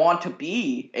say I want to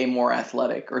be a more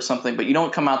athletic or something, but you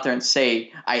don't come out there and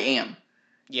say I am.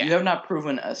 Yeah. You have not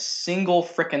proven a single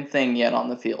frickin' thing yet on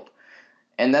the field,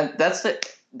 and that's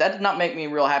it. That did not make me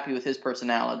real happy with his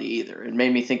personality either. It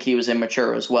made me think he was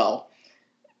immature as well.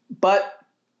 But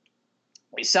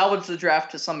we salvaged the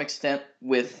draft to some extent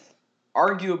with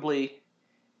arguably,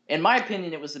 in my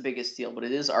opinion, it was the biggest steal, but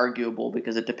it is arguable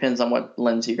because it depends on what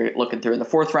lens you're looking through. In the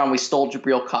 4th round, we stole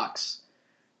Jabril Cox.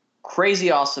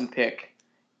 Crazy awesome pick.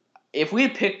 If we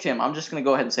had picked him, I'm just going to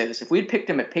go ahead and say this. If we had picked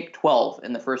him at pick 12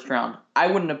 in the 1st round, I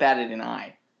wouldn't have batted an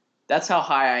eye. That's how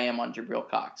high I am on Jabril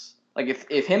Cox. Like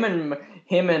if him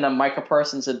and Micah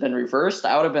Parsons had been reversed,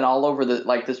 I would have been all over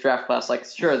this draft class. Like,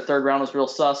 sure, the third round was real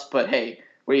sus, but hey,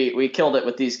 we killed it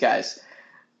with these guys.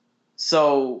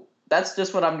 So that's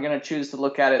just what I'm going to choose to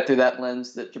look at it through that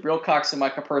lens. That Jabril Cox and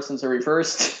Micah Parsons are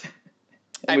reversed.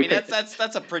 I mean,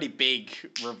 that's a pretty big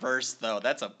reverse, though.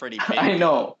 That's a pretty big. I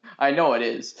know it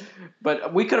is,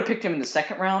 but we could have picked him in the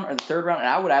second round or the third round, and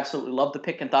I would absolutely love the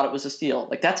pick and thought it was a steal.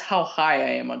 Like, that's how high I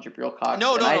am on Jabril Cox.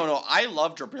 No. I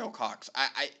love Jabril Cox.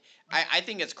 I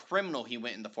think it's criminal he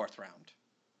went in the fourth round.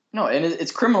 No, and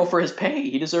it's criminal for his pay.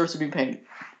 He deserves to be paid.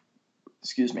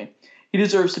 Excuse me. He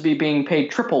deserves to be being paid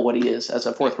triple what he is as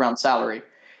a fourth round salary.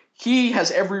 He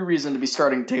has every reason to be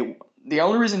starting day one. The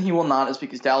only reason he will not is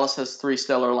because Dallas has 3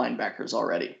 stellar linebackers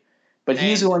already. But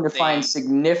he's going to find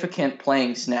significant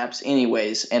playing snaps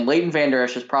anyways, and Leighton Vander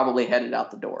Esch is probably headed out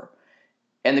the door.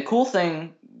 And the cool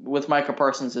thing with Micah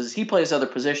Parsons is he plays other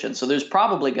positions, so there's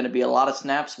probably going to be a lot of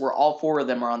snaps where all 4 of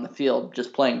them are on the field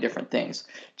just playing different things.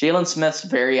 Jalen Smith's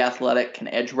very athletic, can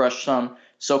edge rush some,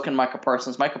 so can Micah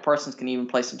Parsons. Micah Parsons can even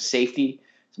play some safety,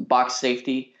 some box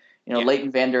safety.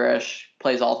 Leighton Vander Esch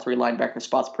plays all 3 linebacker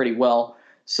spots pretty well.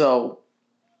 So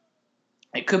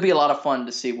it could be a lot of fun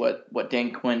to see what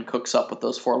Dan Quinn cooks up with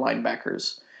those 4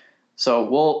 linebackers. So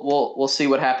we'll see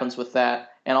what happens with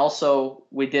that. And also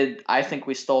I think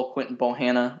we stole Quinton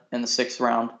Bohanna in the 6th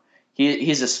round.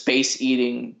 He's a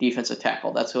space-eating defensive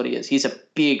tackle. That's what he is. He's a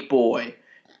big boy.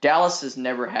 Dallas has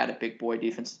never had a big boy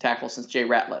defensive tackle since Jay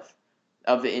Ratliff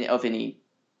of any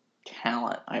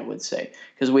talent, I would say.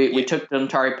 Because we took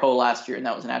Dontari Poe last year, and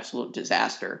that was an absolute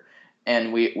disaster.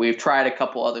 And we've tried a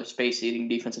couple other space-eating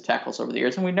defensive tackles over the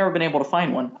years, and we've never been able to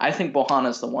find one. I think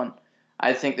Bohanna's the one.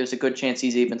 I think there's a good chance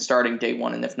he's even starting day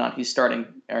one, and if not, he's starting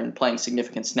and playing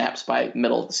significant snaps by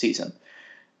middle of the season.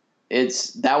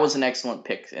 That was an excellent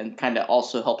pick and kind of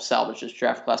also helped salvage this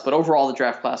draft class. But overall, the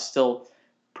draft class still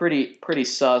pretty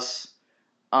sus.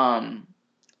 And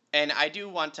I do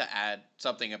want to add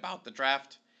something about the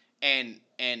draft, and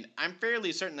I'm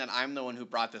fairly certain that I'm the one who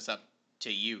brought this up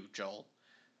to you, Joel.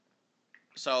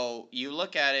 So you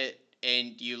look at it,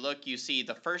 and you see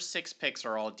the first 6 picks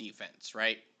are all defense,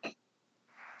 right?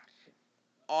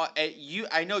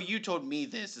 I know you told me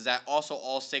this, is that also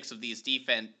all 6 of these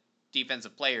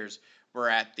defensive players were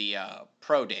at the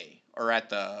pro day or at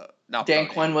the Dan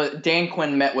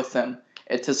Quinn met with them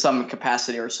to some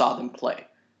capacity or saw them play.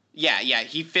 Yeah,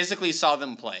 he physically saw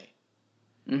them play,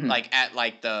 like at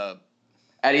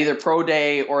at either pro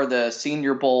day or the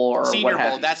Senior Bowl or Senior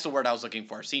Bowl. That's the word I was looking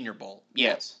for. Senior Bowl.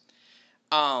 Yes.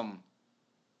 And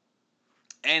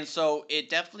so it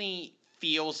definitely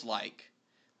feels like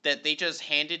that they just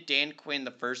handed Dan Quinn the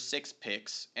first 6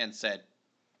 picks and said,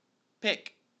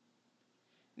 pick.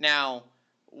 Now,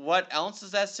 what else does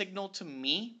that signal to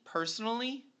me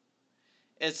personally?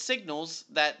 It signals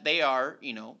that they are,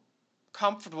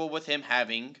 comfortable with him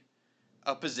having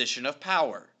a position of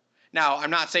power. Now, I'm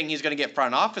not saying he's going to get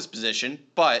front office position,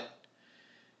 but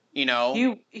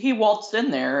he waltzed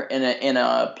in there in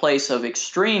a place of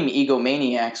extreme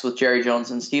egomaniacs with Jerry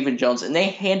Jones and Stephen Jones, and they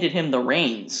handed him the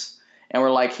reins and were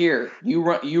like, "Here, you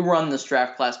run this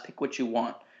draft class, pick what you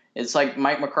want." It's like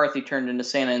Mike McCarthy turned into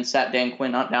Santa and sat Dan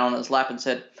Quinn down on his lap and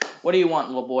said, "What do you want,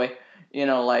 little boy?"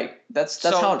 That's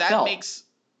how it felt.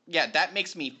 That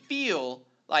makes me feel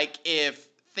like if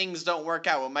things don't work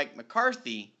out with Mike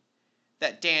McCarthy,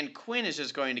 that Dan Quinn is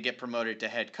just going to get promoted to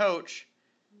head coach.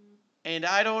 And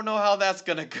I don't know how that's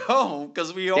going to go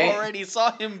because we already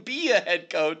saw him be a head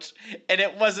coach and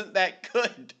it wasn't that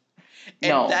good.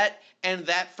 And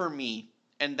that for me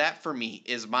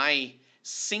is my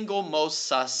single most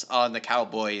sus on the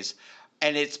Cowboys.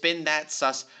 And it's been that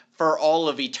sus for all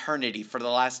of eternity for the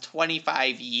last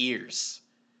 25 years.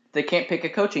 They can't pick a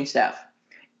coaching staff.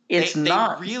 They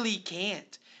really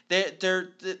can't.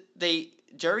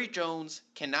 Jerry Jones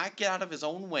cannot get out of his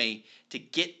own way to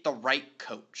get the right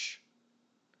coach.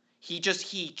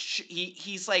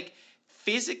 He's like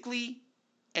physically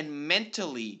and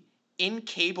mentally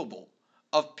incapable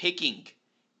of picking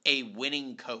a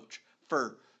winning coach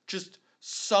for just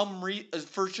some I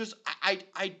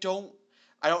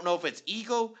don't know if it's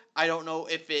ego. I don't know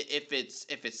if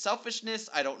it's selfishness.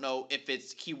 I don't know if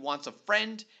it's he wants a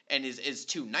friend and is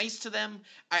too nice to them.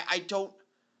 I don't.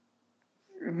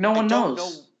 No one knows. I don't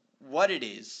know what it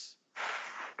is,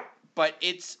 but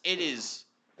it is.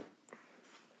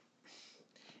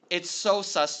 It's so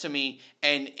sus to me,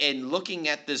 and looking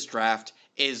at this draft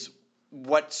is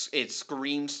what it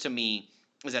screams to me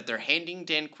is that they're handing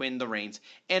Dan Quinn the reins,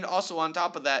 and also on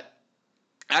top of that,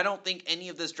 I don't think any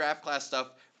of this draft class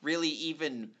stuff really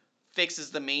even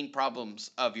fixes the main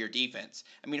problems of your defense.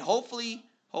 I mean, hopefully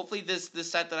Hopefully this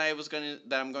set that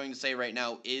I'm going to say right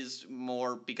now is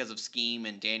more because of scheme,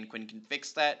 and Dan Quinn can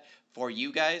fix that for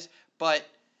you guys. But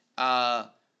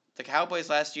the Cowboys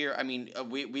last year, I mean,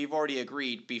 we've already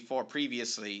agreed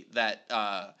previously that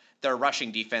their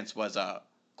rushing defense was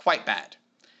quite bad.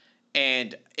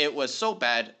 And it was so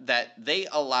bad that they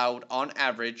allowed, on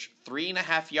average,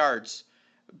 3.5 yards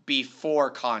before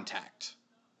contact.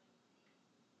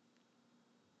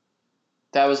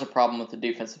 That was a problem with the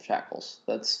defensive tackles.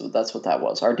 That's what that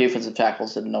was. Our defensive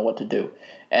tackles didn't know what to do,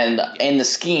 and the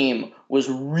scheme was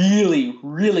really,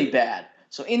 really bad.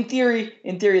 So in theory,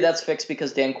 that's fixed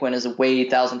because Dan Quinn is a way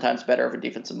 1,000 times better of a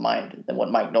defensive mind than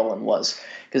what Mike Nolan was.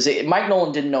 Because Mike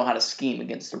Nolan didn't know how to scheme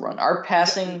against the run. Our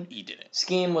passing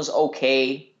scheme was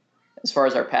okay as far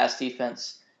as our pass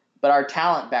defense, but our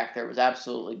talent back there was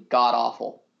absolutely god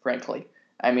awful. Frankly,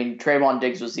 I mean, Trayvon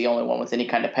Diggs was the only one with any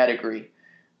kind of pedigree.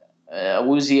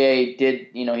 Awuzie did,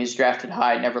 he's drafted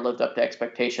high, never lived up to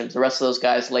expectations. The rest of those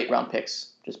guys, late round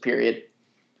picks, just period.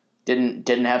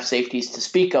 Didn't have safeties to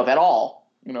speak of at all.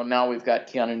 Now we've got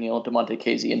Keanu Neal, Damontae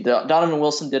Kazee, and Donovan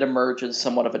Wilson did emerge as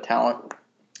somewhat of a talent,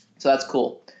 so that's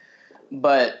cool.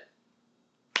 But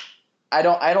I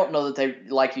don't know that they,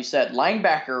 like you said,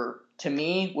 linebacker to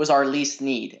me was our least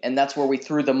need, and that's where we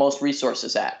threw the most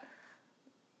resources at.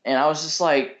 And I was just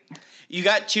like, you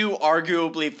got two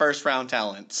arguably first round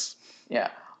talents. Yeah.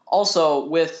 Also,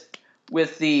 with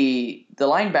the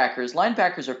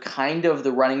linebackers are kind of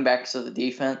the running backs of the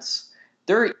defense.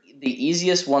 They're the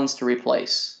easiest ones to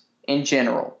replace in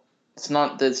general. It's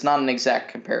not an exact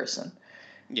comparison.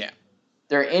 Yeah.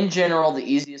 They're in general the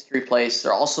easiest to replace.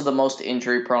 They're also the most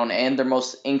injury prone, and they're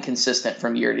most inconsistent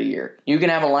from year to year. You can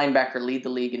have a linebacker lead the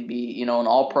league and be, an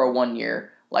all-pro 1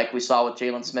 year, like we saw with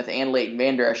Jalen Smith and Leighton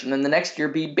Vander Esch, and then the next year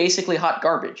be basically hot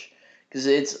garbage, because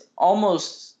it's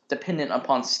almost dependent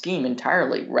upon scheme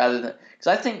entirely, rather than, because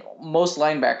I think most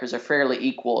linebackers are fairly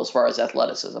equal as far as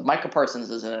athleticism. Micah Parsons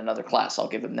is in another class. I'll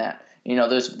give him that.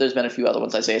 There's been a few other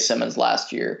ones. Isaiah Simmons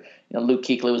last year. Luke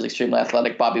Kuechly was extremely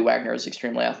athletic. Bobby Wagner was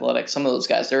extremely athletic. Some of those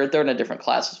guys, they're in a different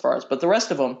class as far as, but the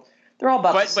rest of them, they're all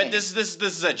about the same. But this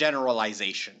is a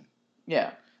generalization.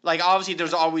 Yeah. Like, obviously,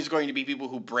 there's always going to be people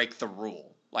who break the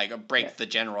rule, like break the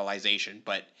generalization,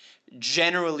 but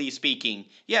generally speaking,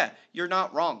 yeah, you're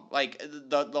not wrong. Like,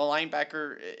 the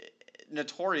linebacker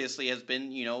notoriously has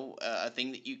been, a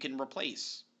thing that you can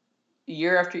replace.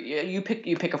 Year after year, you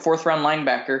pick a fourth round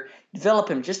linebacker, develop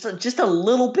him just a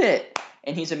little bit,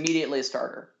 and he's immediately a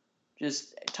starter.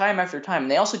 Just time after time.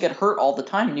 And they also get hurt all the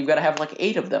time, and you've got to have like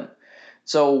 8 of them.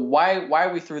 So why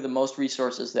we threw the most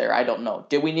resources there, I don't know.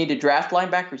 Did we need to draft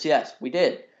linebackers? Yes, we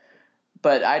did.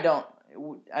 But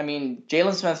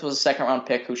Jalen Smith was a second-round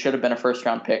pick who should have been a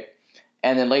first-round pick,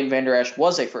 and then Leighton Vander Esch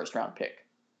was a first-round pick.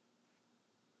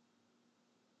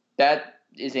 That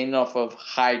is enough of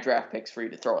high draft picks for you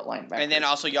to throw at linebacker. And then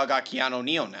also y'all got Keanu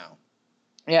Neal now.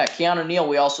 Yeah, Keanu Neal,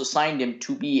 we also signed him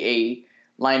to be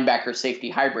a linebacker-safety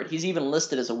hybrid. He's even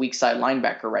listed as a weak-side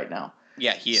linebacker right now.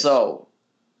 Yeah, he is. So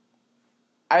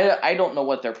I don't know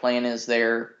what their plan is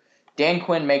there. Dan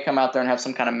Quinn may come out there and have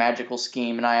some kind of magical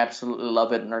scheme, and I absolutely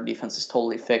love it, and our defense is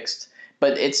totally fixed.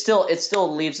 But it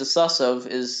still leaves a sus of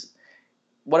is,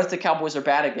 what if the Cowboys are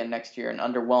bad again next year and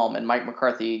underwhelm, and Mike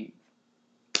McCarthy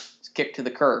is kicked to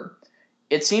the curb?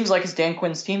 It seems like it's Dan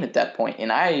Quinn's team at that point,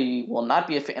 and I will not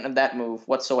be a fan of that move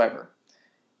whatsoever.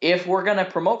 If we're going to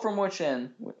promote from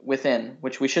within,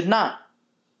 which we should not,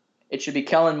 it should be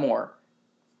Kellen Moore.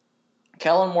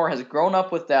 Kellen Moore has grown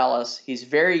up with Dallas. He's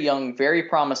very young, very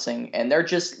promising, and they're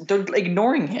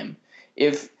ignoring him.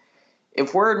 If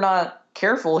we're not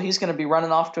careful, he's going to be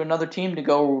running off to another team to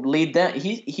go lead them.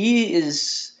 He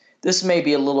is. This may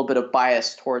be a little bit of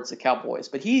bias towards the Cowboys,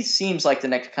 but he seems like the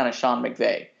next kind of Sean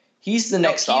McVay. He's the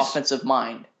next offensive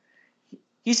mind.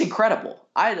 He's incredible.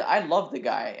 I love the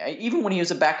guy. Even when he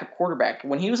was a backup quarterback,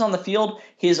 when he was on the field,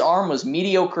 his arm was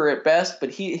mediocre at best,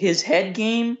 but his head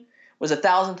game was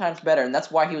 1,000 times better, and that's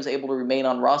why he was able to remain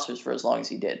on rosters for as long as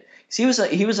he did. He was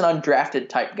an undrafted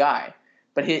type guy,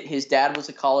 but his dad was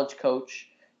a college coach.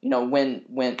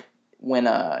 When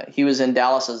he was in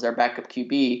Dallas as their backup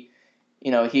QB,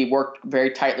 he worked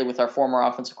very tightly with our former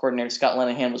offensive coordinator Scott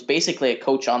Linehan. Was basically a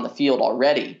coach on the field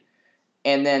already.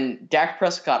 And then Dak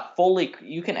Prescott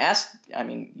you can ask,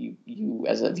 you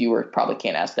as a viewer probably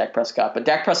can't ask Dak Prescott, but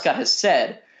Dak Prescott has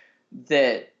said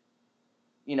that,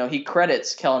 he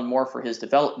credits Kellen Moore for his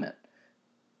development.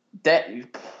 That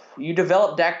you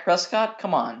develop Dak Prescott?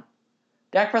 Come on.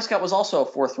 Dak Prescott was also a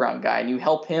 4th round guy, and you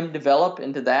help him develop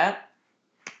into that?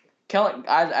 Kellen,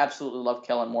 I absolutely love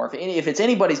Kellen Moore. If it's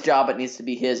anybody's job, it needs to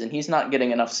be his, and he's not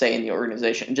getting enough say in the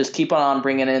organization. Just keep on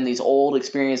bringing in these old,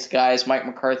 experienced guys. Mike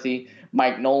McCarthy,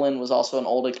 Mike Nolan was also an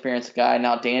old, experienced guy.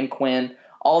 Now Dan Quinn,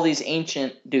 all these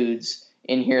ancient dudes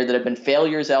in here that have been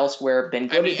failures elsewhere, been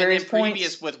good at various and then points.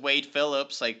 previous with Wade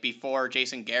Phillips, like before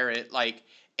Jason Garrett, like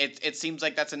it seems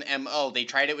like that's an MO. They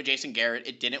tried it with Jason Garrett,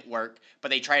 it didn't work,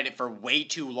 but they tried it for way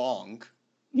too long.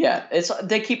 Yeah,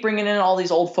 they keep bringing in all these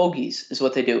old fogies is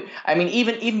what they do. I mean,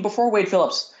 even before Wade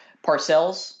Phillips,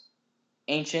 Parcells,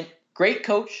 ancient, great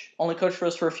coach, only coached for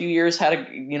us for a few years,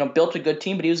 built a good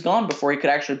team, but he was gone before he could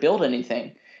actually build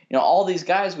anything. All these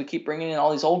guys, we keep bringing in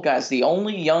all these old guys. The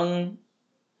only young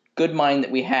good mind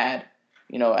that we had,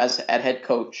 as at head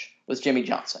coach was Jimmy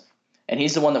Johnson, and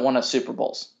he's the one that won us Super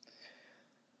Bowls.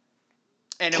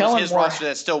 And it was his roster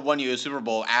that still won you a Super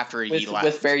Bowl after he left.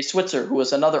 With Barry Switzer, who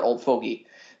was another old fogey.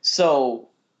 So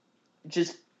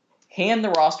just hand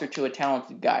the roster to a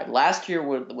talented guy. Last year,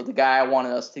 with the guy I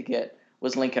wanted us to get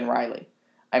was Lincoln Riley.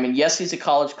 I mean, yes, he's a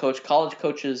college coach. College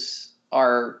coaches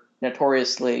are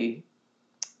notoriously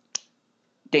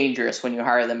dangerous when you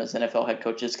hire them as NFL head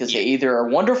coaches because they either are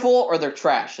wonderful or they're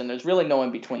trash, and there's really no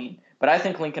in between. But I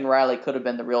think Lincoln Riley could have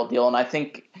been the real deal, and I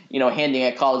think handing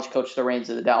a college coach the reins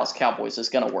of the Dallas Cowboys is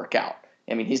going to work out.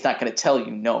 I mean, he's not going to tell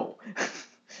you no.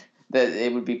 That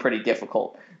it would be pretty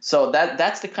difficult. So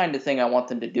that's the kind of thing I want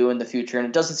them to do in the future, and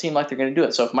it doesn't seem like they're going to do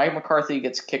it. So if Mike McCarthy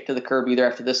gets kicked to the curb either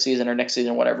after this season or next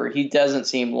season, whatever, he doesn't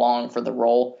seem long for the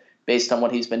role based on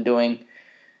what he's been doing.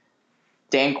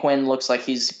 Dan Quinn looks like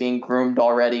he's being groomed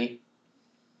already.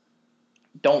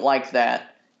 Don't like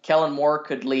that. Kellen Moore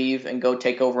could leave and go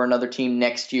take over another team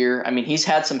next year. I mean, he's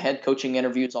had some head coaching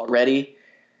interviews already.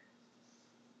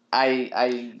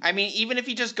 I mean, even if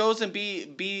he just goes and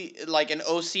be like an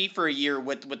OC for a year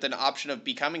with an option of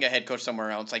becoming a head coach somewhere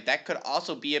else, like that could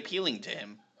also be appealing to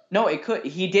him. No, it could.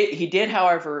 He did,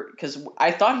 however, because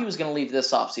I thought he was going to leave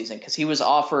this offseason because he was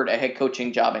offered a head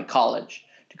coaching job in college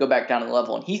to go back down to the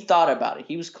level, and he thought about it.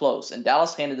 He was close, and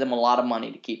Dallas handed them a lot of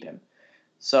money to keep him.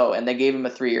 So, and they gave him a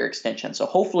 3-year extension. So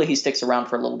hopefully he sticks around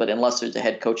for a little bit unless there's a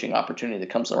head coaching opportunity that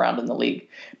comes around in the league.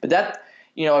 But that,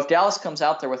 if Dallas comes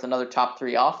out there with another top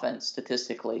 3 offense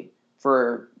statistically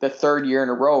for the 3rd year in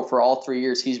a row for all 3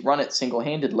 years, he's run it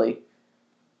single-handedly.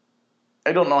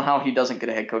 I don't know how he doesn't get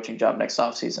a head coaching job next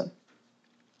offseason.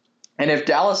 And if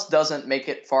Dallas doesn't make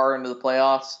it far into the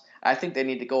playoffs, I think they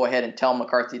need to go ahead and tell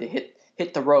McCarthy to hit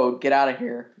the road, get out of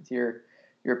here with your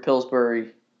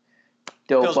Pillsbury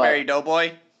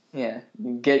doughboy. Yeah,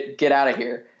 get out of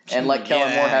here and let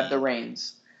Kellen Moore have the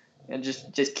reins, and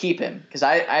just keep him because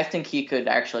I think he could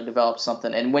actually develop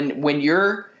something. And when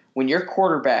your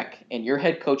quarterback and your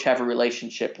head coach have a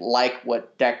relationship like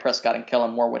what Dak Prescott and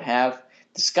Kellen Moore would have,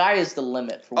 the sky is the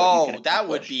limit for what you can accomplish. That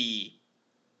would be.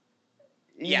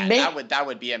 Yeah, that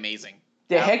would be amazing.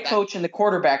 The head coach and the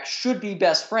quarterback should be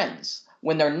best friends.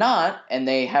 When they're not, and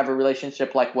they have a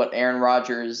relationship like what Aaron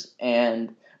Rodgers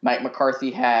and Mike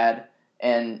McCarthy had,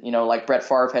 and like Brett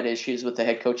Favre had issues with the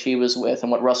head coach he was with,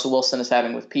 and what Russell Wilson is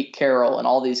having with Pete Carroll and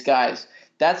all these guys.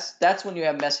 That's when you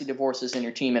have messy divorces and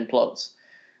your team implodes.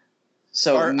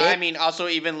 So, also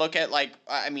even look at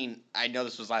I know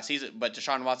this was last season, but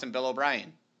Deshaun Watson, Bill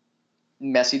O'Brien,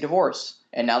 messy divorce,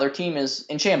 and now their team is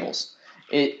in shambles.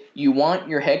 You want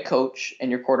your head coach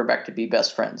and your quarterback to be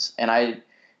best friends, and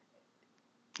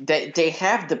they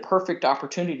have the perfect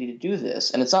opportunity to do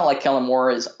this, and it's not like Kellen Moore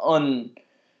is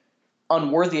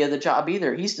unworthy of the job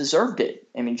either. He's deserved it.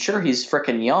 I mean, sure, he's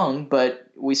freaking young, but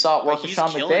we saw it work with Sean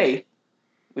McVay.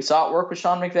 We saw it work with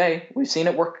Sean McVay. We've seen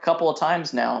it work a couple of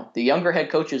times now. The younger head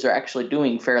coaches are actually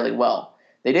doing fairly well.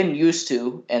 They didn't used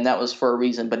to, and that was for a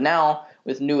reason. But now,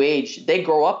 with new age, they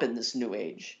grow up in this new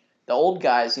age. The old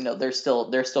guys, they're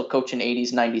still coaching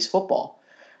 80s, 90s football.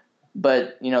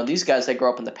 But, these guys, they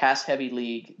grow up in the pass-heavy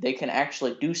league. They can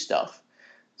actually do stuff.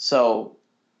 So,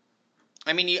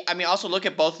 also look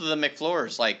at both of the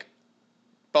McFleurs, like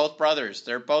both brothers.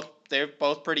 They're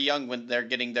both pretty young when they're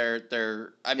getting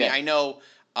their. I know,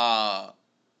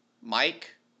 Mike.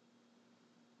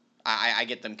 I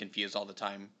get them confused all the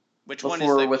time. Which one is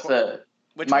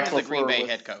the Green Bay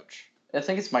head coach? I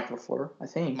think it's Mike LaFleur. I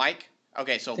think Mike.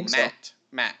 Okay, so Matt. So.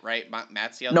 Matt, right?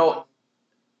 Matt's the other. No, one?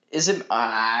 Is it?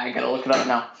 I gotta look it up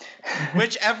now.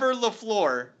 Whichever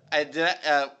LaFleur. Did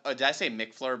I say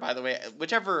McFleur, by the way?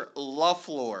 Whichever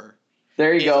LaFleur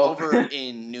there you go. over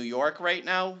in New York right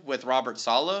now with Robert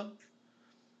Saleh,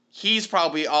 he's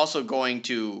probably also going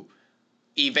to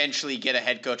eventually get a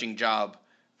head coaching job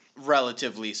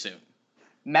relatively soon.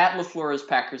 Matt LaFleur is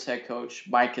Packers head coach.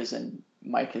 Mike is in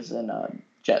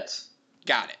Jets.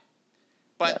 Got it.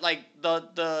 But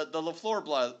the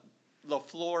LaFleur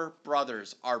LaFleur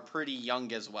brothers are pretty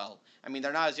young as well. I mean,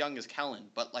 they're not as young as Kellen,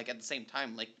 but like at the same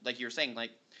time, like you're saying,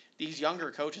 like these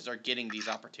younger coaches are getting these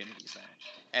opportunities now,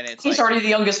 and it's He's like, already the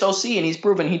youngest OC, and he's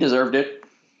proven he deserved it.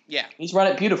 yeah, He's run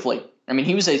it beautifully. I mean,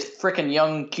 he was a freaking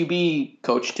young QB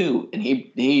coach too, and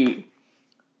he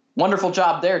wonderful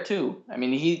job there too. I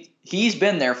mean, he's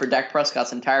been there for Dak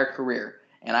Prescott's entire career,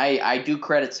 and I do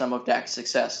credit some of Dak's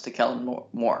success to Kellen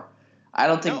Moore. I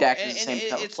don't think no, Dak is the same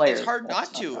type of player. it's hard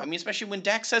not to. I mean, especially when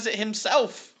Dak says it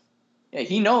himself. Yeah,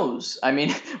 he knows. I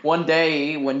mean, one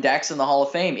day when Dak's in the Hall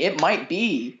of Fame, it might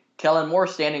be Kellen Moore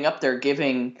standing up there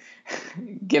giving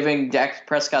Dak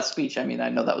Prescott's speech. I mean, I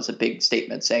know that was a big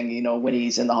statement saying, when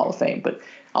he's in the Hall of Fame, but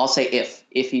I'll say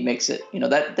if he makes it,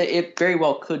 that it very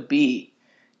well could be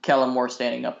Kellen Moore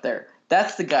standing up there.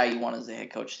 That's the guy you want as a head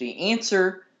coach. The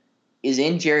answer is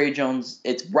in Jerry Jones.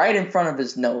 It's right in front of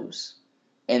his nose,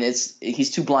 and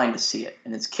he's too blind to see it,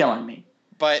 and it's killing me.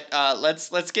 But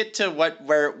let's get to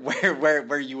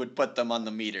where you would put them on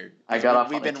the meter. I got off.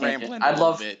 We've been rambling a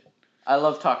little bit. I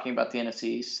love talking about the NFC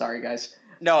East. Sorry, guys.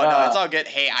 No, it's all good.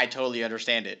 Hey, I totally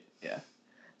understand it. Yeah.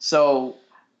 So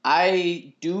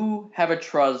I do have a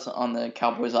trust on the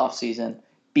Cowboys offseason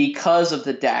because of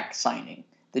the Dak signing.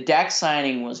 The Dak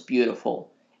signing was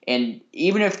beautiful. And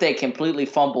even if they completely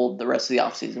fumbled the rest of the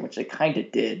offseason, which they kind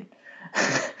of did,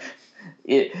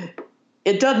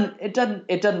 it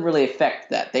doesn't really affect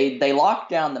that. They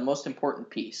locked down the most important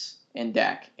piece in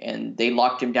Dak, and they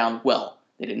locked him down well.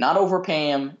 They did not overpay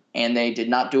him, and they did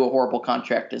not do a horrible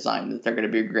contract design that they're going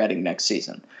to be regretting next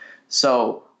season.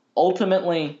 So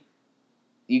ultimately,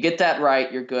 you get that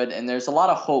right, you're good, and there's a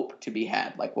lot of hope to be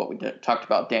had, like what we talked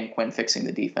about Dan Quinn fixing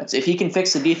the defense. If he can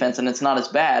fix the defense and it's not as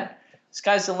bad,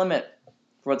 sky's the limit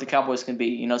for what the Cowboys can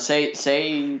be.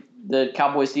 Say the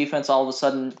Cowboys defense all of a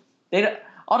sudden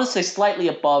I'll just say slightly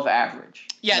above average.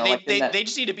 Yeah, they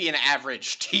just need to be an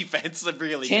average defense,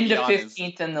 really. 10 to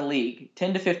 15th in the league.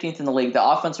 10 to 15th in the league. The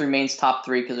offense remains top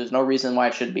 3 because there's no reason why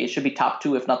it should be. It should be top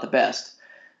 2, if not the best.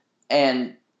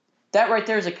 And that right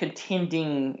there is a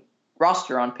contending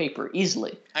roster on paper,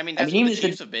 easily. I mean, that's what the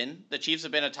Chiefs have been. The Chiefs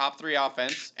have been a top 3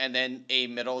 offense and then a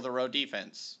middle-of-the-road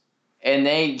defense. And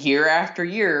they, year after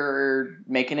year, are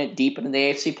making it deep into the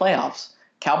AFC playoffs.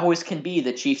 Cowboys can be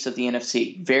the Chiefs of the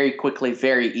NFC very quickly,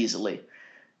 very easily,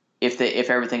 if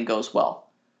everything goes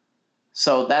well.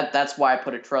 So that's why I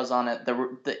put a truz on it.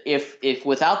 If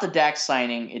without the Dak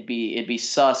signing, it'd be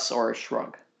sus or a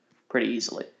shrug, pretty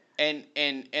easily. And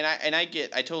I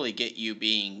totally get you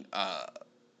being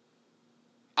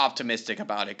optimistic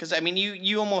about it, because I mean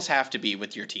you almost have to be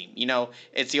with your team.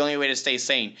 It's the only way to stay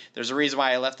sane. There's a reason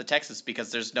why I left the Texans,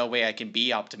 because there's no way I can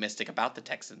be optimistic about the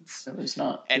Texans. It's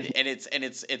not. And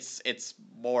it's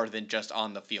more than just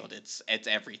on the field. It's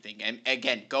everything. And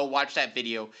again, go watch that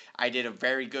video. I did a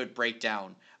very good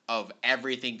breakdown of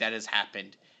everything that has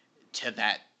happened to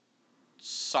that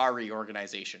sorry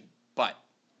organization. But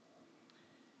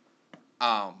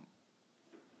I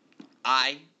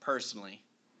personally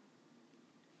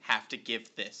have to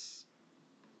give this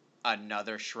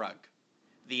another shrug.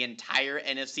 The entire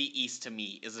NFC East to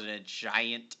me is a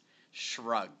giant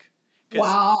shrug.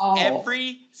 Wow.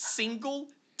 Every single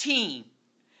team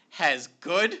has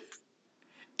good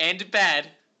and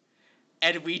bad,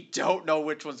 and we don't know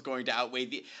which one's going to outweigh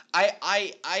the.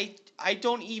 I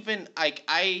don't even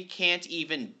I can't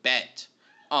even bet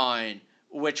on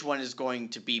which one is going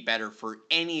to be better for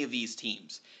any of these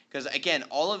teams, because again,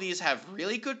 all of these have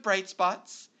really good bright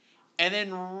spots and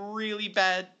then really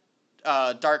bad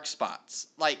dark spots.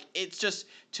 Like, it's just,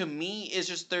 to me, it's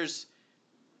just there's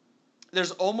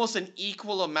almost an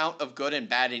equal amount of good and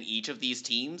bad in each of these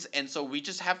teams, and so we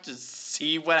just have to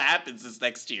see what happens this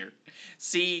next year.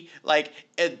 See,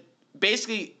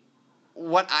 basically,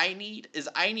 what I need is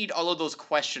all of those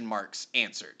question marks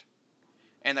answered.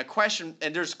 And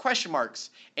there's question marks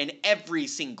in every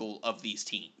single of these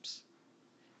teams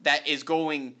that is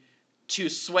going to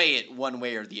sway it one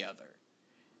way or the other.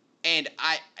 And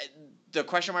the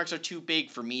question marks are too big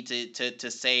for me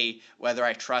to say whether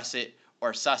I trust it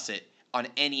or sus it on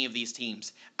any of these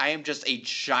teams. I am just a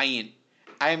giant.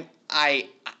 I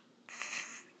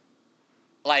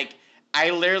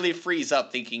literally freeze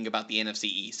up thinking about the NFC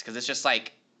East, because it's just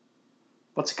like,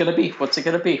 what's it gonna be? What's it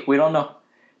gonna be? We don't know.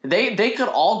 They could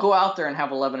all go out there and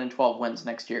have 11 and 12 wins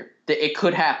next year. It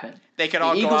could happen. They could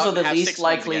all go out and have 6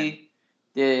 wins again.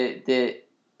 The Eagles are the least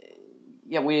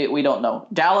likely. We don't know.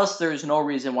 Dallas, there's no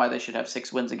reason why they should have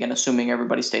 6 wins again, assuming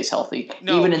everybody stays healthy,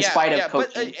 even in spite of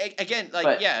coaching. But again,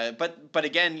 but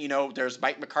again, there's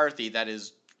Mike McCarthy that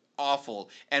is awful.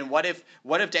 And what if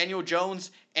Daniel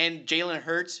Jones and Jalen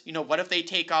Hurts, what if they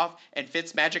take off and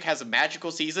Fitzmagic has a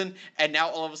magical season and now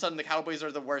all of a sudden the Cowboys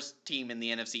are the worst team in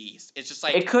the NFC East? It's just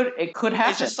like It could it's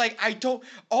happen. just like I don't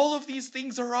all of these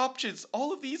things are options.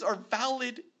 All of these are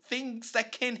valid things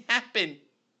that can happen.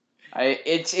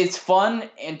 It's fun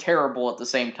and terrible at the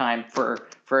same time for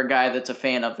a guy that's a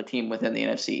fan of a team within the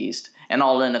NFC East. And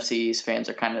all NFC East fans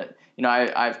are kind of,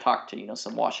 I've talked to,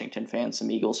 some Washington fans,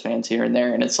 some Eagles fans here and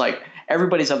there, and it's like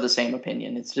everybody's of the same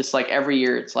opinion. It's just like every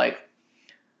year it's like,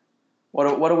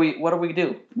 what do we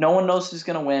do? No one knows who's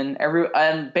going to win.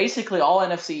 And basically all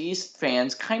NFC East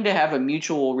fans kind of have a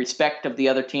mutual respect of the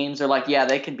other teams. They're like, yeah,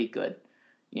 they can be good.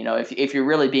 If you're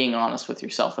really being honest with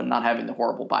yourself and not having the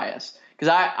horrible bias.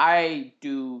 Because I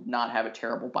do not have a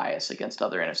terrible bias against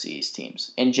other NFC East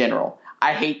teams in general.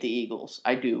 I hate the Eagles.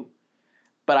 I do.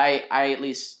 But I at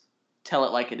least tell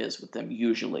it like it is with them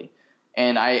usually.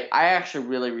 And I actually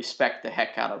really respect the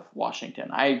heck out of Washington.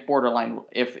 I borderline,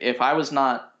 if I was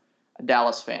not a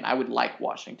Dallas fan, I would like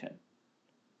Washington.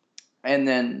 And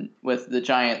then with the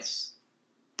Giants,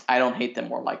 I don't hate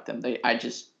them or like them.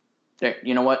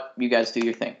 You know what? You guys do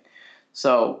your thing.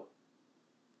 So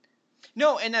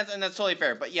no, and that's totally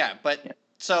fair. But yeah.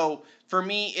 So for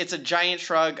me, it's a giant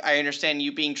shrug. I understand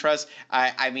you being trust.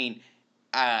 I mean,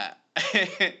 I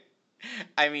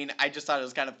just thought it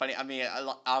was kind of funny. I mean,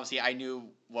 obviously, I knew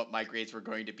what my grades were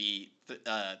going to be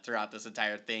throughout this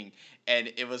entire thing,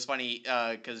 and it was funny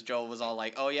because Joel was all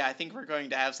like, "Oh yeah, I think we're going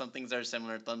to have some things that are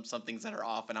similar, some things that are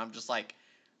off," and I'm just like,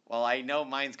 "Well, I know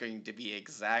mine's going to be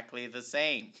exactly the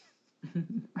same."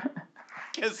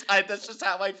 Because that's just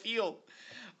how I feel.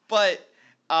 But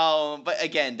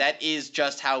again, that is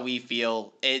just how we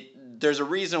feel. There's a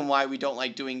reason why we don't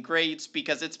like doing grades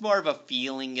because it's more of a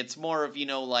feeling. It's more of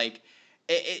like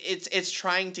it's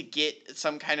trying to get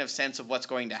some kind of sense of what's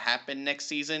going to happen next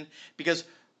season because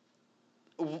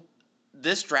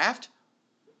this draft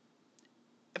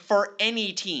for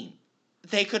any team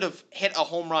they could have hit a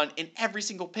home run in every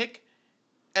single pick,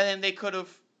 and then they could have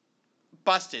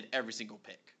busted every single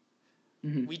pick.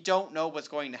 Mm-hmm. We don't know what's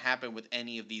going to happen with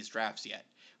any of these drafts yet.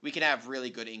 We can have really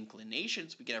good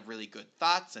inclinations. We can have really good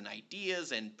thoughts and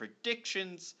ideas and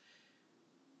predictions.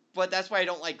 But that's why I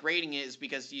don't like grading it is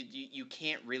because you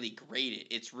can't really grade it.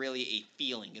 It's really a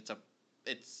feeling.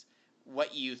 It's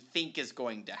what you think is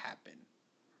going to happen.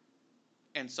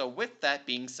 And so with that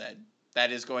being said,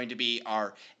 that is going to be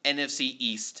our NFC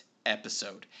East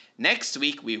episode. Next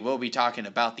week, we will be talking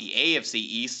about the AFC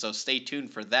East, so stay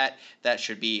tuned for that. That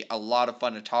should be a lot of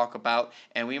fun to talk about.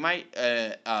 And we might,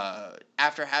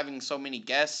 after having so many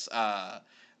guests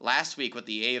last week with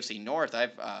the AFC North,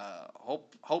 I've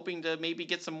hoping to maybe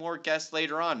get some more guests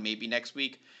later on. Maybe next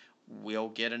week we'll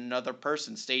get another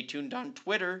person. Stay tuned on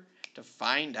Twitter to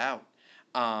find out.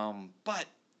 But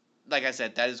like I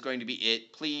said, that is going to be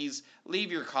it. Please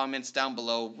leave your comments down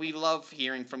below. We love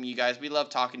hearing from you guys. We love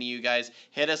talking to you guys.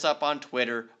 Hit us up on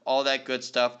Twitter, all that good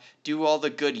stuff. Do all the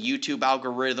good YouTube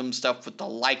algorithm stuff with the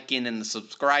liking and the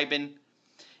subscribing.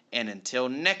 And until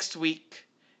next week,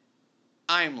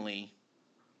 I'm Lee.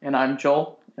 And I'm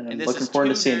Joel. And I'm looking forward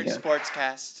to seeing you.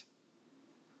 Sportscast.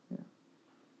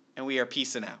 And we are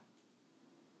peacing out.